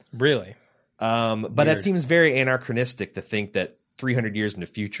skirt. Really? But that seems very anachronistic to think that 300 years in the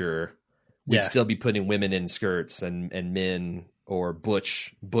future we'd still be putting women in skirts and men or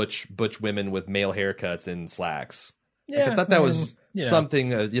butch women with male haircuts in slacks. Yeah, I thought that was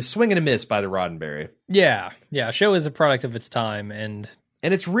something you swing and a miss by the Roddenberry. Yeah. Show is a product of its time, and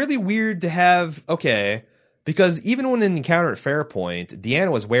it's really weird to have because even when in Encounter at Farpoint,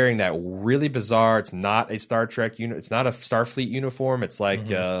 Deanna was wearing that really bizarre. It's not a Star Trek it's not a Starfleet uniform. It's like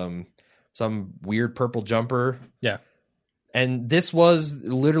some weird purple jumper. Yeah. And this was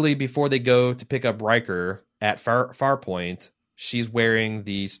literally before they go to pick up Riker at Farpoint. She's wearing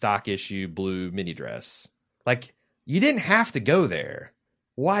the stock issue blue mini dress. Like, you didn't have to go there.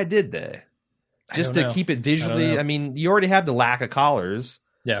 Why did they? Just to keep it visually. I mean, you already have the lack of collars.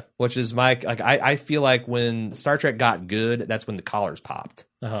 Yeah. Which is I feel like when Star Trek got good, that's when the collars popped.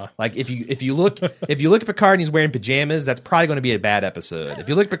 Uh-huh. Like if you look at Picard and he's wearing pajamas, that's probably going to be a bad episode. If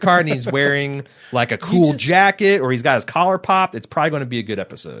you look at Picard and he's wearing like a cool jacket or he's got his collar popped, it's probably going to be a good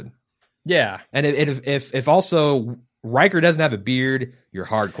episode. Yeah. And if also Riker doesn't have a beard, you're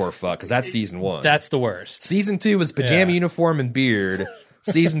hardcore fuck, because that's season 1. That's the worst. Season 2 was pajama uniform and beard.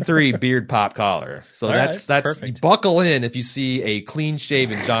 Season 3, beard pop collar. So that's perfect. Buckle in if you see a clean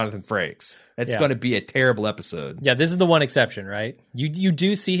shaven Jonathan Frakes. It's going to be a terrible episode. Yeah, this is the one exception, right? You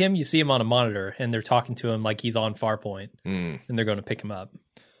do see him. You see him on a monitor, and they're talking to him like he's on Farpoint, and they're going to pick him up.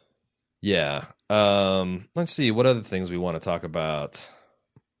 Yeah. Let's see what other things we want to talk about.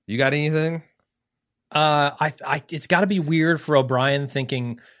 You got anything? It's got to be weird for O'Brien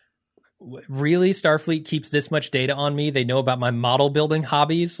thinking, really, Starfleet keeps this much data on me? They know about my model building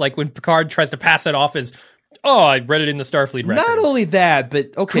hobbies? Like when Picard tries to pass it off as, I read it in the Starfleet records. Not only that,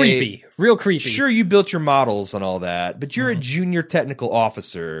 but creepy, real creepy. Sure, you built your models and all that, but you're a junior technical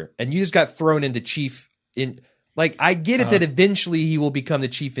officer, and you just got thrown into chief in. Like, I get it that eventually he will become the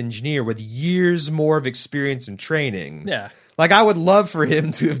chief engineer with years more of experience and training. Yeah. Like, I would love for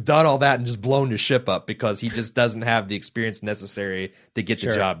him to have done all that and just blown the ship up because he just doesn't have the experience necessary to get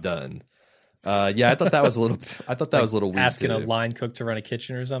the job done. I thought that was a little. I thought that was a little weird. Asking a line cook to run a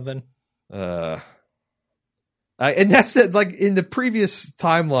kitchen or something. And that's like in the previous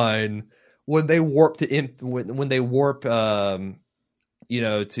timeline when they warp to when they warp.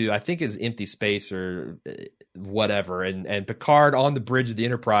 to I think is empty space or whatever, and Picard on the bridge of the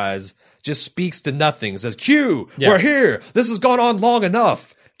Enterprise just speaks to nothing, says, Q, we're here, this has gone on long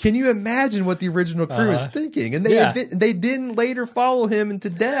enough. Can you imagine what the original crew is thinking? And they didn't later follow him into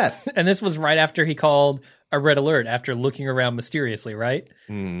death. And this was right after he called a red alert after looking around mysteriously, right?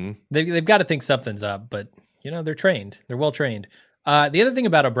 Mm. They've got to think something's up, but they're trained. They're well trained. The other thing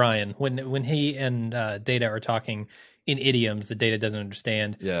about O'Brien, when he and Data are talking in idioms that Data doesn't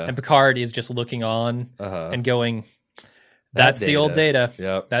understand, and Picard is just looking on and going, "That's the old Data.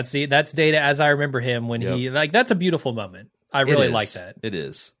 Yep. That's Data as I remember him when he that's a beautiful moment. I really like that. It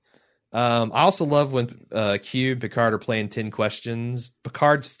is. I also love when Q and Picard are playing 10 questions.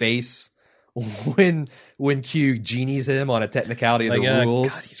 Picard's face when Q genies him on a technicality of the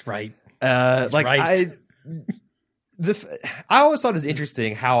rules. God, he's right. I always thought it was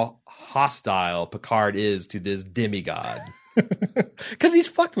interesting how hostile Picard is to this demigod. Because he's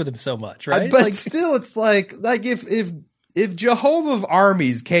fucked with him so much, right? But still, it's like if Jehovah's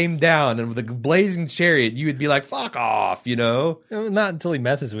armies came down and with a blazing chariot, you would be like, fuck off, Not until he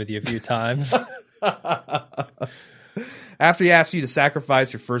messes with you a few times. After he asks you to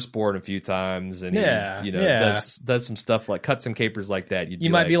sacrifice your firstborn a few times and he does some stuff like cut some capers like that,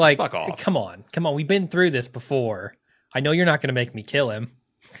 you might be like, fuck off. Come on, we've been through this before. I know you're not going to make me kill him.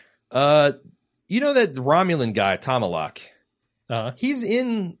 That Romulan guy, Tomalak, he's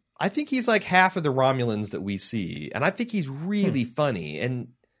in... I think he's like half of the Romulans that we see, and I think he's really funny, and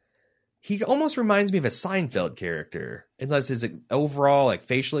he almost reminds me of a Seinfeld character, unless his overall like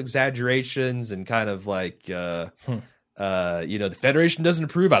facial exaggerations and kind of like, the Federation doesn't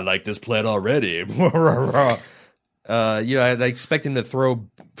approve. I like this plan already. I expect him to throw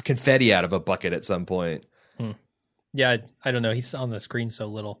confetti out of a bucket at some point. Yeah, I don't know. He's on the screen so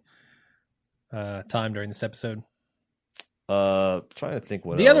little time during this episode. Trying to think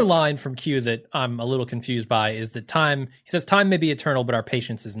what the else. Other line from Q that I'm a little confused by is that he says time may be eternal, but our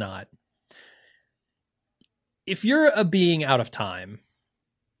patience is not. If you're a being out of time,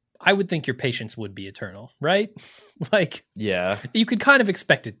 I would think your patience would be eternal, right? You could kind of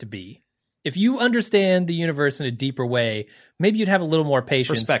expect it to be. If you understand the universe in a deeper way, maybe you'd have a little more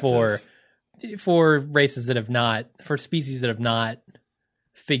patience for races that have not, for species that have not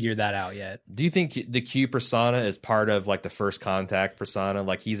figure that out yet. Do you think the Q persona is part of like the First Contact persona?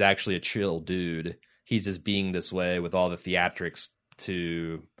 Like he's actually a chill dude. He's just being this way with all the theatrics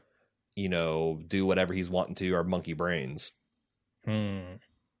to, do whatever he's wanting to, or monkey brains.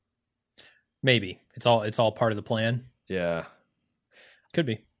 Maybe it's all part of the plan. Yeah, could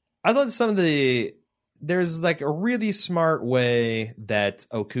be. I thought there's like a really smart way that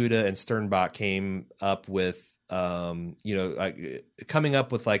Okuda and Sternbach came up with. Coming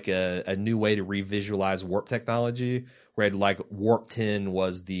up with like a new way to revisualize warp technology, where like warp 10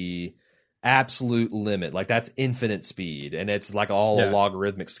 was the absolute limit, like that's infinite speed, and it's like all a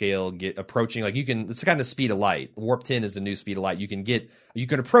logarithmic scale approaching. Like it's the kind of speed of light. Warp 10 is the new speed of light. You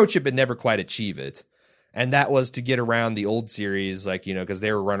can approach it, but never quite achieve it. And that was to get around the old series, like because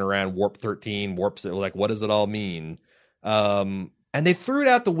they were running around warp 13, warps. Like, what does it all mean? And they threw it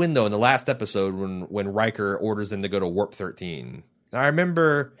out the window in the last episode when Riker orders them to go to warp 13. I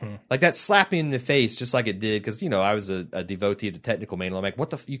remember like that slapped me in the face, just like it did, because I was a devotee of the technical manual. I'm like,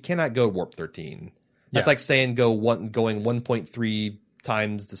 you cannot go warp 13. That's like saying going 1.3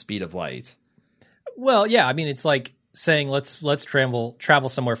 times the speed of light. Well, yeah, I mean it's like saying let's travel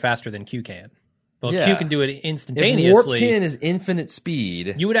somewhere faster than Q can. Well, Q can do it instantaneously. If warp 10 is infinite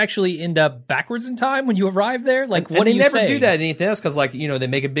speed, you would actually end up backwards in time when you arrive there. Like, what do you say? They never do that in anything else because, like, they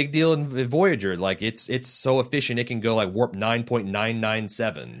make a big deal in Voyager. Like, it's so efficient it can go like warp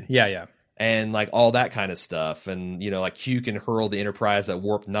 9.997. Yeah. And like all that kind of stuff, and like Q can hurl the Enterprise at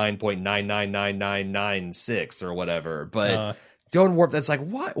warp 9.999996 or whatever. But don't warp. That's like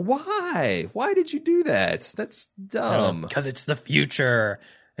why? Why did you do that? That's dumb. Because it's the future.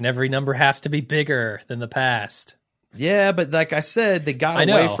 And every number has to be bigger than the past. Yeah, but like I said, they got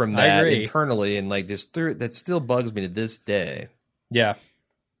away from that internally, and like that still bugs me to this day. Yeah.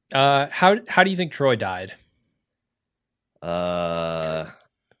 How do you think Troy died? I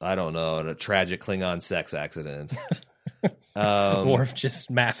don't know, in a tragic Klingon sex accident. Worf just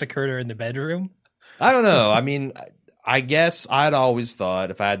massacred her in the bedroom? I don't know. I mean, I guess I'd always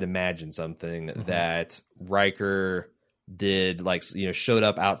thought, if I had to imagine something, that Riker did showed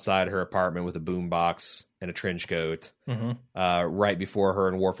up outside her apartment with a boombox and a trench coat right before her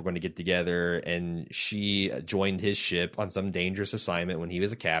and Worf were going to get together, and she joined his ship on some dangerous assignment when he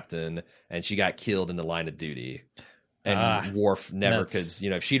was a captain, and she got killed in the line of duty. And Worf never could,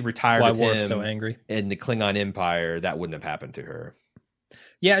 if she'd retired with him so angry. in the Klingon Empire, that wouldn't have happened to her.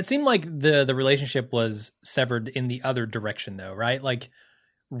 Yeah, it seemed like the relationship was severed in the other direction, though, right? Like,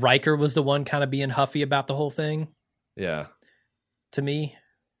 Riker was the one kind of being huffy about the whole thing. Yeah. To me.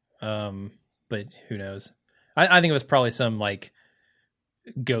 But who knows? I think it was probably some, like,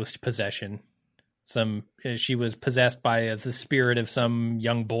 ghost possession. She was possessed by the spirit of some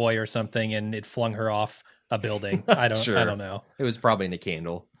young boy or something, and it flung her off a building. I don't know. It was probably in a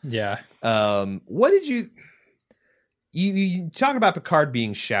candle. Yeah. What did you talk about Picard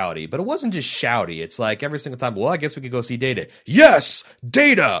being shouty, but it wasn't just shouty. It's like every single time, well, I guess we could go see Data. Yes,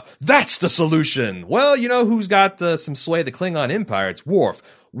 Data! That's the solution! Well, you know who's got some sway of the Klingon Empire? It's Worf.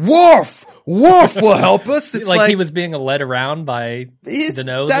 Worf will help us. It's like he was being led around by the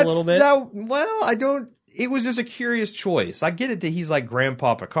nose a little bit? It was just a curious choice. I get it that he's like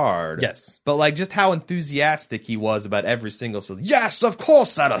Grandpa Picard. Yes. But like just how enthusiastic he was about every single, yes, of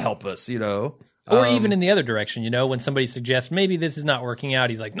course that'll help us, you know? Or even in the other direction, you know, when somebody suggests maybe this is not working out,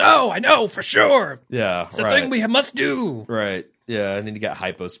 he's like, no, I know for sure. Yeah, it's the thing we must do. Right. Yeah, and then he got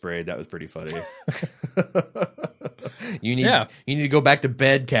hypo sprayed. That was pretty funny. You need to go back to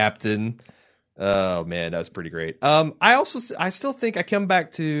bed, Captain. Oh man, that was pretty great. I still think I come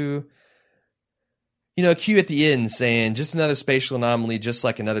back to, you know, Q at the end saying just another spatial anomaly, just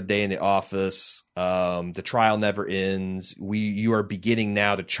like another day in the office. The trial never ends. You are beginning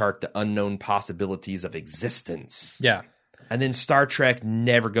now to chart the unknown possibilities of existence. Yeah. And then Star Trek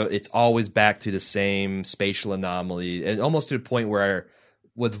never it's always back to the same spatial anomaly, and almost to the point where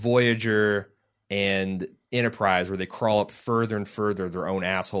with Voyager and Enterprise, where they crawl up further and further their own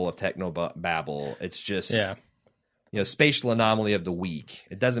asshole of technobabble. It's just, you know, spatial anomaly of the week.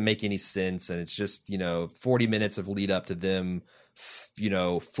 It doesn't make any sense, and it's just, you know, 40 minutes of lead up to them, you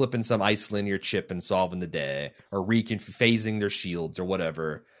know, flipping some ice linear chip and solving the day, or phasing their shields or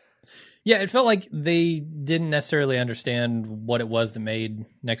whatever. Yeah, it felt like they didn't necessarily understand what it was that made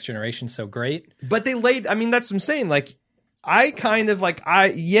Next Generation so great. But they that's what I'm saying. Like,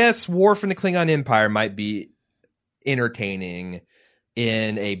 yes, Worf and the Klingon Empire might be entertaining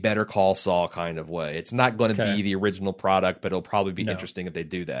in a Better Call Saul kind of way. It's not going to be the original product, but it'll probably be interesting if they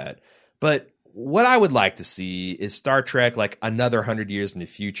do that. But what I would like to see is Star Trek like another 100 years in the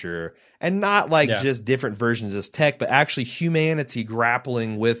future, and not like just different versions of tech, but actually humanity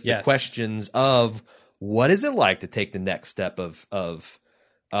grappling with the questions of what is it like to take the next step of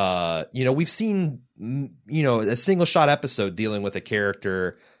you know, we've seen, you know, a single shot episode dealing with a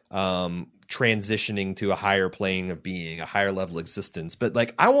character transitioning to a higher plane of being, a higher level existence. But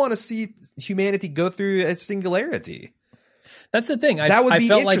like, I want to see humanity go through a singularity. That's the thing. I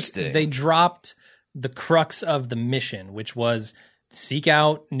felt like they dropped the crux of the mission, which was seek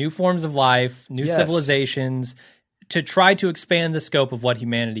out new forms of life, new civilizations, to try to expand the scope of what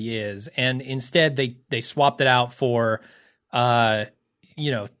humanity is. And instead they swapped it out for,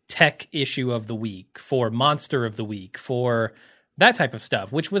 you know, tech issue of the week, for monster of the week, for that type of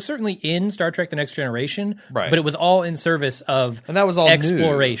stuff, which was certainly in Star Trek The Next Generation, but it was all in service of and that was all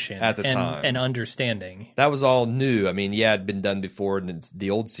exploration new at the time. And understanding. That was all new. I mean, yeah, it had been done before in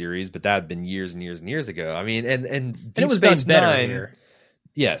the old series, but that had been years and years and years ago. I mean, and it was Space done better here.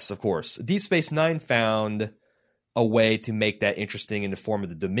 Yes, of course. Deep Space Nine found a way to make that interesting in the form of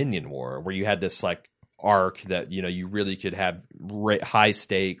the Dominion War, where you had this like arc that, you know, you really could have high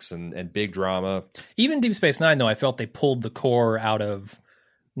stakes and big drama. Even Deep Space Nine, though, I felt they pulled the core out of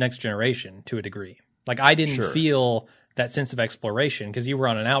Next Generation to a degree. Like, I didn't feel that sense of exploration because you were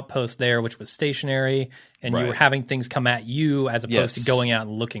on an outpost there, which was stationary, and you were having things come at you as opposed to going out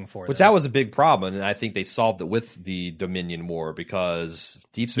and looking for them. Which that was a big problem, and I think they solved it with the Dominion War, because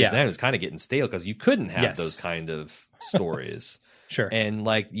Deep Space Nine was kind of getting stale because you couldn't have those kind of stories. Sure. And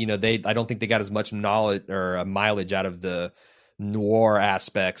like, you know, I don't think they got as much knowledge or mileage out of the noir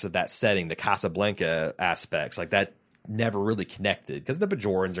aspects of that setting, the Casablanca aspects. Like, that never really connected because the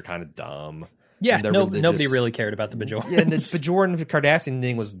Bajorans are kind of dumb. Yeah, nobody really cared about the Bajorans. Yeah, and the Bajoran Cardassian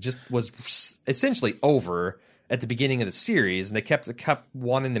thing was essentially over at the beginning of the series, and they kept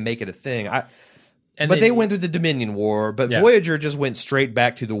wanting to make it a thing. But they went through the Dominion War, but Voyager just went straight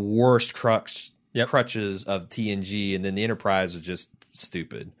back to the worst crutches of TNG, and then the Enterprise was just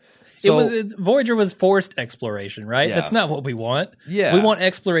stupid. So Voyager was forced exploration, right? Yeah. That's not what we want. Yeah. We want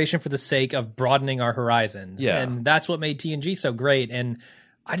exploration for the sake of broadening our horizons. Yeah. And that's what made TNG so great. And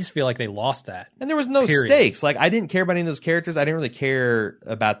I just feel like they lost that. And there was no stakes. Like, I didn't care about any of those characters. I didn't really care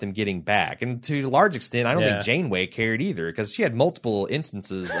about them getting back. And to a large extent, I don't think Janeway cared either, because she had multiple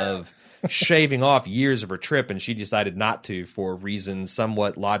instances of shaving off years of her trip, and she decided not to for reasons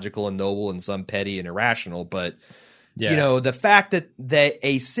somewhat logical and noble and some petty and irrational. But, you know, the fact that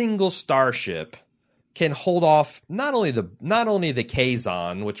a single starship can hold off not only the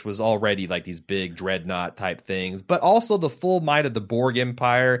Kazon, which was already like these big dreadnought type things, but also the full might of the Borg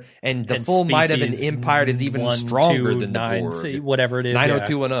Empire and the full might of an empire that's even stronger than the Borg. Whatever it is.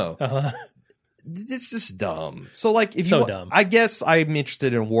 90210. Uh-huh. It's just dumb. So like if dumb. I guess I'm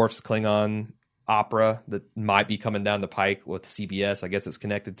interested in Worf's Klingon opera that might be coming down the pike with CBS. I guess it's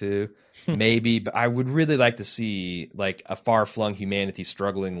connected to maybe, but I would really like to see like a far-flung humanity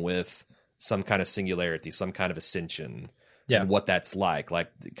struggling with some kind of singularity, some kind of ascension, and what that's like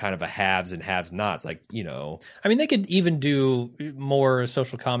kind of a haves and have-nots, like, you know. I mean, they could even do more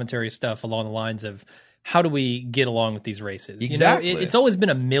social commentary stuff along the lines of how do we get along with these races? Exactly. You know, it's always been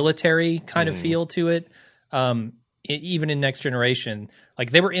a military kind of feel to it. Even in Next Generation,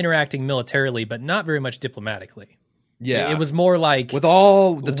 like they were interacting militarily, but not very much diplomatically. Yeah, it was more like with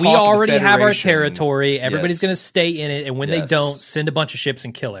all the talk we already of the have our territory. Everybody's going to stay in it, and when they Yes. don't, send a bunch of ships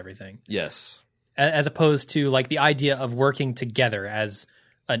and kill everything. Yes, as opposed to like the idea of working together as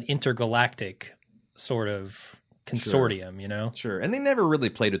an intergalactic sort of consortium. You know, sure. And they never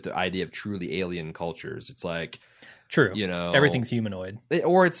really played with the idea of truly alien cultures. It's like true, you know, everything's humanoid,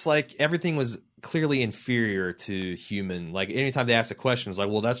 or it's like everything was clearly inferior to human. Like anytime they ask a question, it's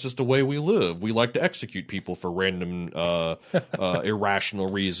like, well, that's just the way we live. We like to execute people for random irrational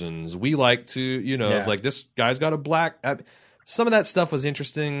reasons. We like to, you know, it's like this guy's got a black. Some of that stuff was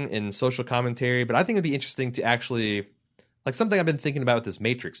interesting in social commentary, but I think it'd be interesting to actually, like, something I've been thinking about with this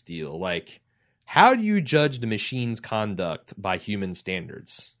Matrix deal. Like, how do you judge the machine's conduct by human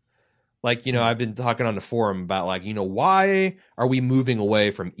standards? Like, you know, I've been talking on the forum about, like, you know, why are we moving away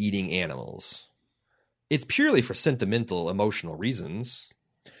from eating animals? It's purely for sentimental, emotional reasons.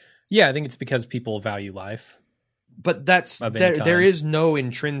 Yeah, I think it's because people value life. But there is no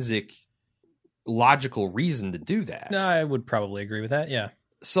intrinsic logical reason to do that. No, I would probably agree with that, yeah.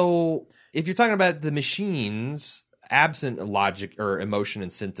 So if you're talking about the machines, absent logic or emotion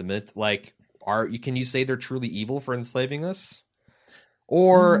and sentiment, like, can you say they're truly evil for enslaving us?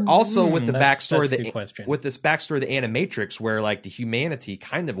 Or also with the backstory, with this backstory of the Animatrix, where like the humanity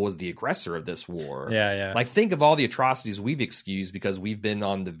kind of was the aggressor of this war. Yeah. Like think of all the atrocities we've excused because we've been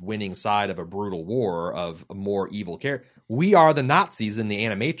on the winning side of a brutal war of a more evil character. We are the Nazis in the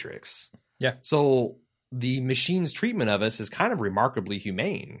Animatrix. Yeah. So the machine's treatment of us is kind of remarkably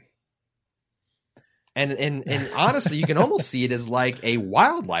humane. And honestly, you can almost see it as like a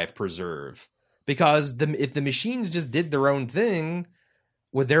wildlife preserve, because if the machines just did their own thing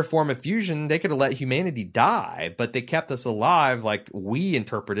with their form of fusion, they could have let humanity die, but they kept us alive. Like we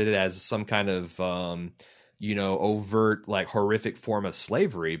interpreted it as some kind of, overt, like horrific form of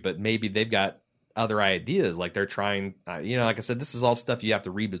slavery, but maybe they've got other ideas. Like they're trying, like I said, this is all stuff you have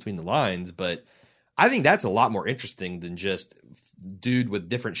to read between the lines, but I think that's a lot more interesting than just dude with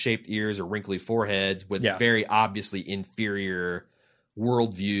different shaped ears or wrinkly foreheads with very obviously inferior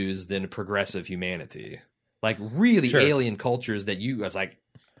worldviews than progressive humanity. Like really alien cultures that you as like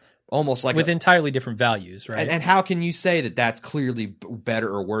almost like with entirely different values, right? And how can you say that that's clearly better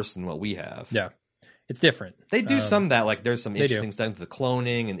or worse than what we have? Yeah, it's different. They do some of that. Like there's some interesting stuff with the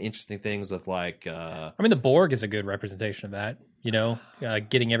cloning and interesting things with like. I mean, the Borg is a good representation of that. You know,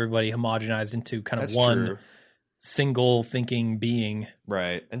 getting everybody homogenized into kind of one single thinking being.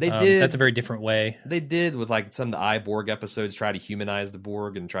 Right. And they did. That's a very different way. They did with like some of the iBorg episodes try to humanize the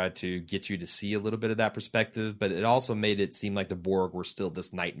Borg and try to get you to see a little bit of that perspective, but it also made it seem like the Borg were still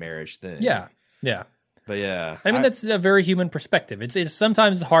this nightmarish thing. Yeah. But yeah. I mean, that's a very human perspective. It's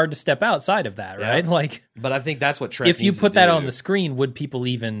sometimes hard to step outside of that, right? Like, but I think that's what Trek if you put that on the screen, would people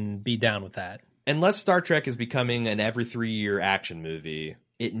even be down with that? Unless Star Trek is becoming an every 3-year action movie,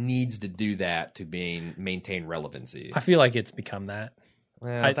 it needs to do that to maintain relevancy. I feel like it's become that.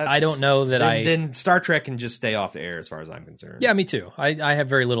 Well, I don't know that then Star Trek can just stay off the air as far as I'm concerned. Yeah, me too. I have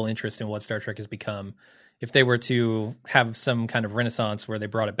very little interest in what Star Trek has become. If they were to have some kind of renaissance where they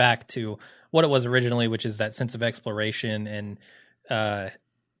brought it back to what it was originally, which is that sense of exploration and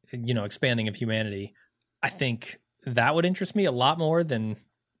expanding of humanity, I think that would interest me a lot more than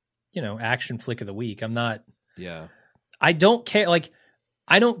action flick of the week. I'm not. Yeah. I don't care. Like,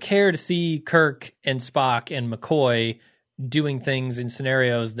 I don't care to see Kirk and Spock and McCoy doing things in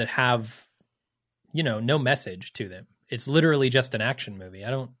scenarios that have, no message to them. It's literally just an action movie. I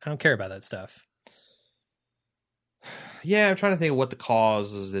don't care about that stuff. Yeah, I'm trying to think of what the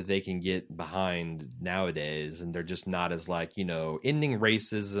causes that they can get behind nowadays, and they're just not as like, ending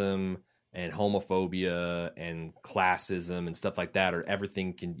racism and homophobia and classism and stuff like that, or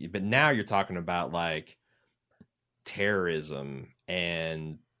everything can. But now you're talking about like terrorism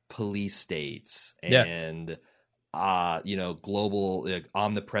and police states and global,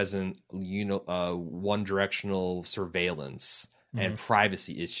 omnipresent, one directional surveillance and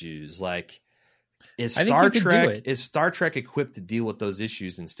privacy issues. Like, is Star Trek equipped to deal with those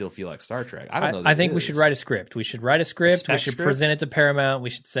issues and still feel like Star Trek? I don't know. I think we should write a script. We should write a script. We should present it to Paramount. We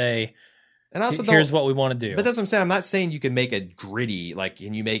should say, and also here's what we want to do. But that's what I'm saying. I'm not saying you can make a gritty, like,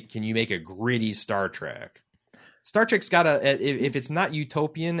 can you make a gritty Star Trek? Star Trek's got if it's not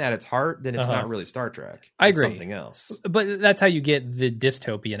utopian at its heart, then it's not really Star Trek. I agree. It's something else. But that's how you get the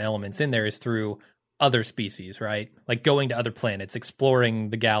dystopian elements in there, is through other species, right? Like going to other planets, exploring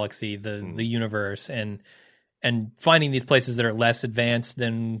the galaxy, the universe, and finding these places that are less advanced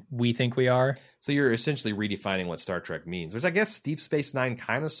than we think we are. So you're essentially redefining what Star Trek means, which I guess Deep Space Nine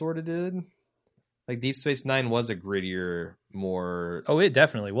kind of sort of did. Like, Deep Space Nine was a grittier, more... Oh, it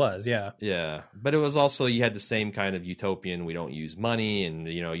definitely was, yeah. Yeah, but it was also, you had the same kind of utopian, we don't use money, and,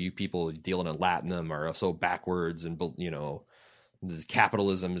 you people dealing in Latinum are so backwards, and,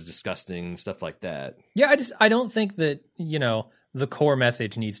 capitalism is disgusting, stuff like that. Yeah, I don't think that, the core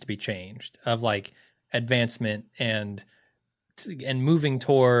message needs to be changed, of, like, advancement and moving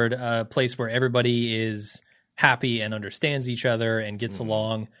toward a place where everybody is happy and understands each other and gets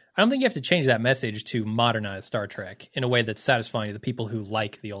along. I don't think you have to change that message to modernize Star Trek in a way that's satisfying to the people who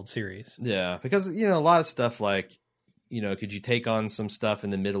like the old series. Yeah, because, a lot of stuff like, could you take on some stuff in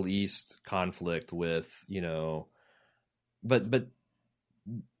the Middle East conflict with, but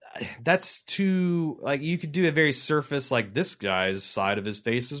that's too, like, you could do a very surface, like, this guy's side of his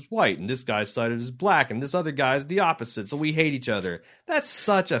face is white and this guy's side is black and this other guy's the opposite, so we hate each other. That's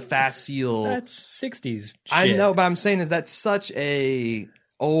such a facile... That's 60s shit. I know, but I'm saying is that's such a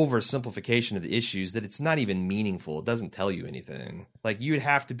oversimplification of the issues that it's not even meaningful. It doesn't tell you anything. Like, you'd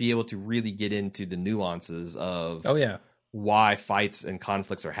have to be able to really get into the nuances of why fights and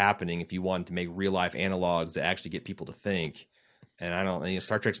conflicts are happening if you wanted to make real-life analogs that actually get people to think. And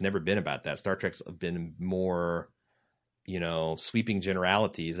Star Trek's never been about that. Star Trek's been more, sweeping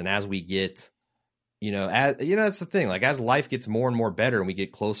generalities. And as we get, that's the thing. Like, as life gets more and more better and we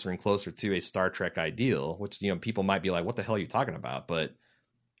get closer and closer to a Star Trek ideal, which, people might be like, what the hell are you talking about? But,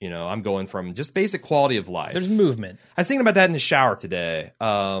 I'm going from just basic quality of life. There's movement. I was thinking about that in the shower today.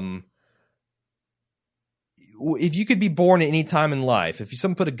 If you could be born at any time in life, if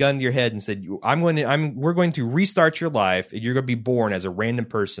someone put a gun to your head and said, we're going to restart your life, and you're going to be born as a random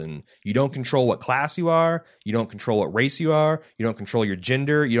person. You don't control what class you are. You don't control what race you are. You don't control your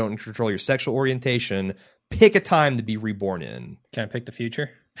gender. You don't control your sexual orientation. Pick a time to be reborn in. Can I pick the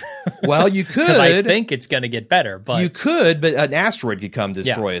future? Well, you could. I think it's going to get better, but you could, but an asteroid could come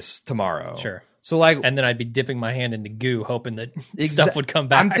destroy us tomorrow. Sure. So, like, and then I'd be dipping my hand into goo, hoping that stuff would come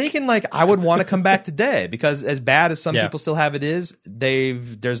back. I'm thinking, like, I would want to come back today, because as bad as some people still have it is,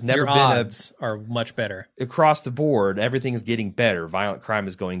 there's never Your been odds are much better across the board. Everything is getting better. Violent crime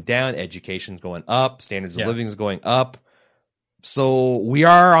is going down. Education is going up. Standards of living is going up. So we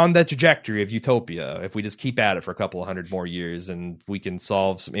are on the trajectory of utopia if we just keep at it for a couple of hundred more years, and we can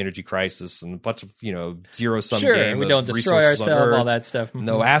solve some energy crisis and a bunch of, zero-sum game. We don't destroy ourselves, all that stuff.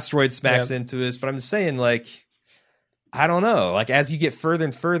 No asteroid smacks into us. But I'm just saying, like, I don't know. Like, as you get further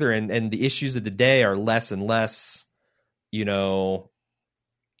and further and the issues of the day are less and less,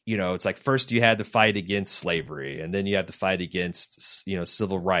 it's like first you had to fight against slavery, and then you had to fight against,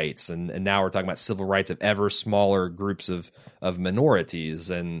 civil rights. And now we're talking about civil rights of ever smaller groups of minorities,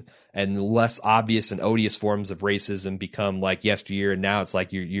 and less obvious and odious forms of racism become like yesteryear. And now it's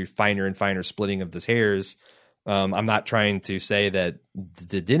like you're finer and finer splitting of those hairs. I'm not trying to say that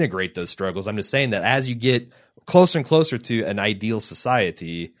to denigrate those struggles. I'm just saying that as you get closer and closer to an ideal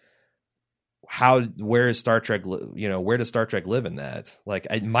society, where is Star Trek? Where does Star Trek live in that? Like,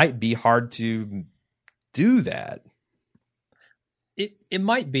 it might be hard to do that. It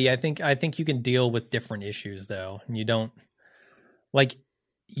might be. I think you can deal with different issues, though. And you don't, like,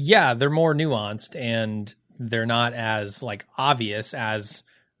 they're more nuanced and they're not as, like, obvious as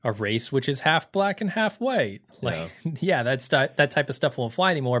a race which is half black and half white. Like, that type of stuff won't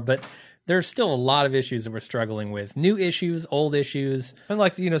fly anymore. But there's still a lot of issues that we're struggling with. New issues, old issues, and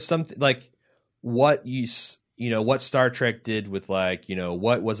like something like. What what Star Trek did with, like,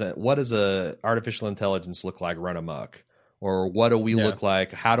 what does a artificial intelligence look like run amok, or what do we look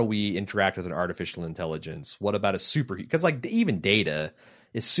like? How do we interact with an artificial intelligence? What about a superhuman? Because, like, even Data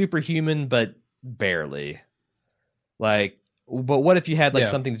is superhuman, but barely. Like, but what if you had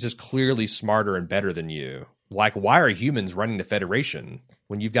something that's just clearly smarter and better than you? Like, why are humans running the Federation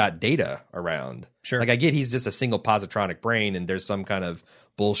when you've got Data around? Sure. Like, I get he's just a single positronic brain, and there's some kind of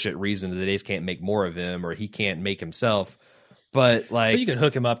bullshit reason that they just can't make more of him, or he can't make himself. But like, you could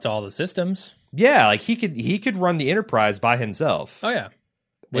hook him up to all the systems. Yeah, like he could run the Enterprise by himself. Oh yeah,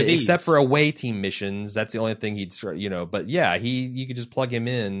 except for away team missions. That's the only thing he'd, But yeah, you could just plug him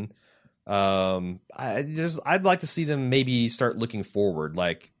in. I'd like to see them maybe start looking forward,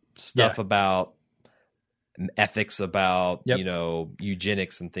 like stuff about ethics, about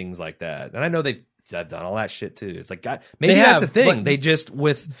eugenics and things like that. And I know they've done all that shit too. It's like, God, maybe that's the thing. They just,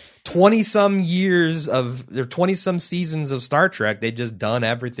 with 20-some years of their 20-some seasons of Star Trek, they just done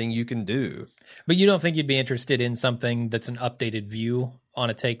everything you can do. But you don't think you'd be interested in something that's an updated view on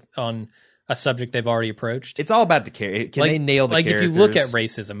a subject they've already approached? It's all about the character. Can they nail the characters? Like if you look at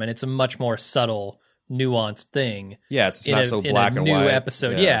racism, and it's a much more subtle, nuanced thing. Yeah, it's not so black and white. In a new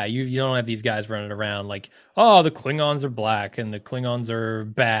episode, you don't have these guys running around like, oh, the Klingons are black and the Klingons are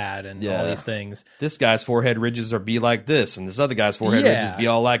bad and all these things. This guy's forehead ridges are be like this, and this other guy's forehead ridges be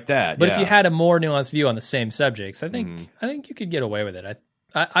all like that. But if you had a more nuanced view on the same subjects, I think you could get away with it.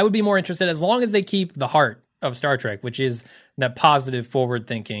 I would be more interested as long as they keep the heart of Star Trek, which is that positive,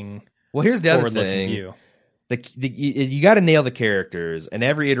 forward-thinking. Well, here's the other thing. View. You got to nail the characters, and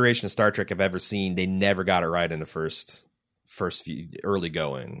every iteration of Star Trek I've ever seen, they never got it right in the first few early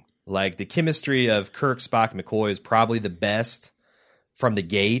going. Like the chemistry of Kirk, Spock, and McCoy is probably the best from the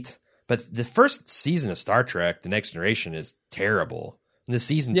gate, but the first season of Star Trek, The Next Generation, is terrible. And the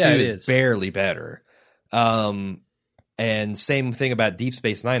season 2 is barely better. And same thing about Deep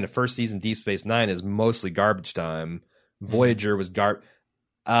Space Nine. The first season, Deep Space Nine, is mostly garbage time. Voyager was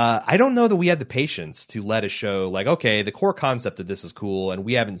I don't know that we had the patience to let a show like, okay, the core concept of this is cool, and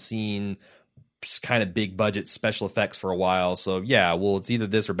we haven't seen kind of big budget special effects for a while. So yeah, well, it's either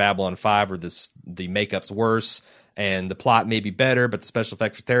this or Babylon 5, or the makeup's worse and the plot may be better, but the special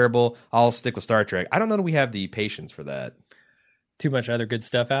effects are terrible. I'll stick with Star Trek. I don't know that we have the patience for that. Too much other good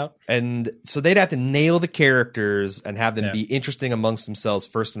stuff out. And so they'd have to nail the characters and have them be interesting amongst themselves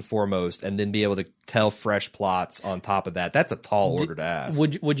first and foremost, and then be able to tell fresh plots on top of that. That's a tall order to ask.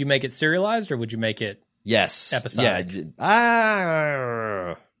 Would you make it serialized, or would you make it episodic?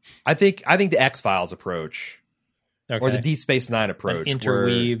 Yeah. I think the X-Files approach or the Deep Space Nine approach. An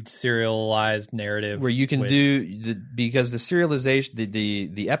interweaved, serialized narrative. Where you can because the serialization,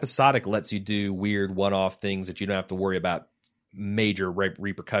 the episodic lets you do weird one-off things that you don't have to worry about major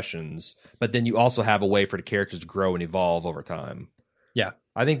repercussions, but then you also have a way for the characters to grow and evolve over time. Yeah,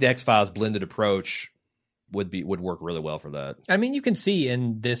 I think the X-Files blended approach would work really well for that. I mean, you can see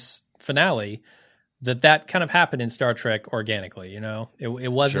in this finale that kind of happened in Star Trek organically.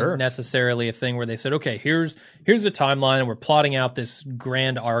 It wasn't necessarily a thing where they said, okay, here's the timeline and we're plotting out this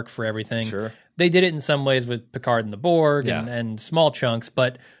grand arc for everything. Sure, they did it in some ways with Picard and the Borg and small chunks,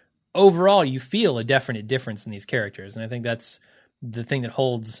 but overall, you feel a definite difference in these characters, and I think that's the thing that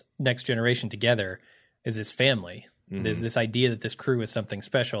holds Next Generation together is this family. There's this idea that this crew is something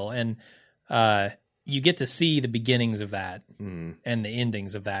special, and you get to see the beginnings of that and the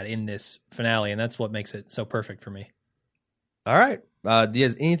endings of that in this finale, and that's what makes it so perfect for me. All right. Do you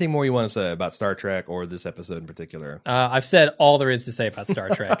have anything more you want to say about Star Trek or this episode in particular? I've said all there is to say about Star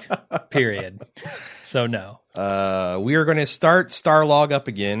Trek, period. So no. We are going to start Starlog up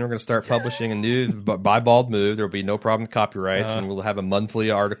again. We're going to start publishing a new by Bald Move. There will be no problem with copyrights, and we'll have a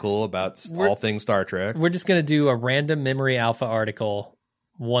monthly article about all things Star Trek. We're just going to do a random Memory Alpha article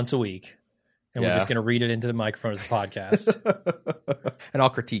once a week, and we're just going to read it into the microphone as a podcast. And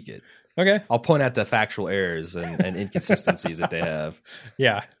I'll critique it. Okay. I'll point out the factual errors and inconsistencies that they have.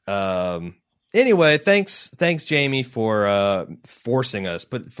 Yeah. Anyway, thanks Jamie for forcing us,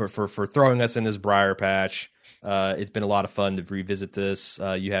 but for throwing us in this briar patch. It's been a lot of fun to revisit this.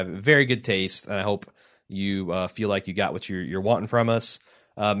 You have very good taste, and I hope you feel like you got what you're wanting from us.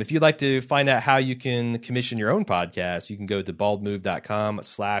 If you'd like to find out how you can commission your own podcast, you can go to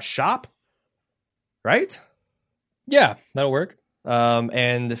baldmove.com/shop. Right? Yeah, that'll work.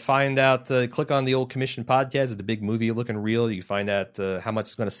 And find out, click on the old commission podcast. It's the big movie looking reel. You can find out how much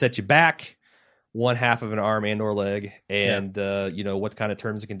it's going to set you back, one half of an arm and or leg, and what kind of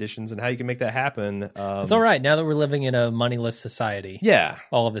terms and conditions and how you can make that happen. It's all right now that we're living in a moneyless society. Yeah,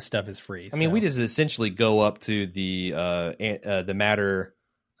 all of this stuff is free. I mean, we just essentially go up to the Matter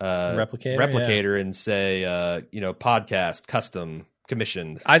replicator and say, podcast custom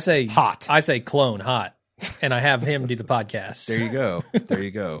commissioned. I say hot. I say clone hot. And I have him do the podcast. There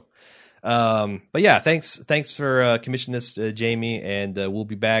you go. But yeah, thanks for commissioning this, Jamie, and we'll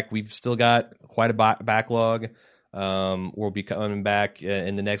be back. We've still got quite a backlog. We'll be coming back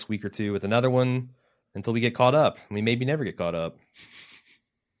in the next week or two with another one until we get caught up. We maybe never get caught up.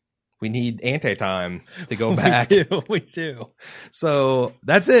 We need anti-time to go back. We do. So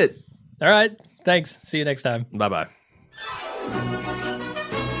that's it. All right. Thanks. See you next time. Bye-bye.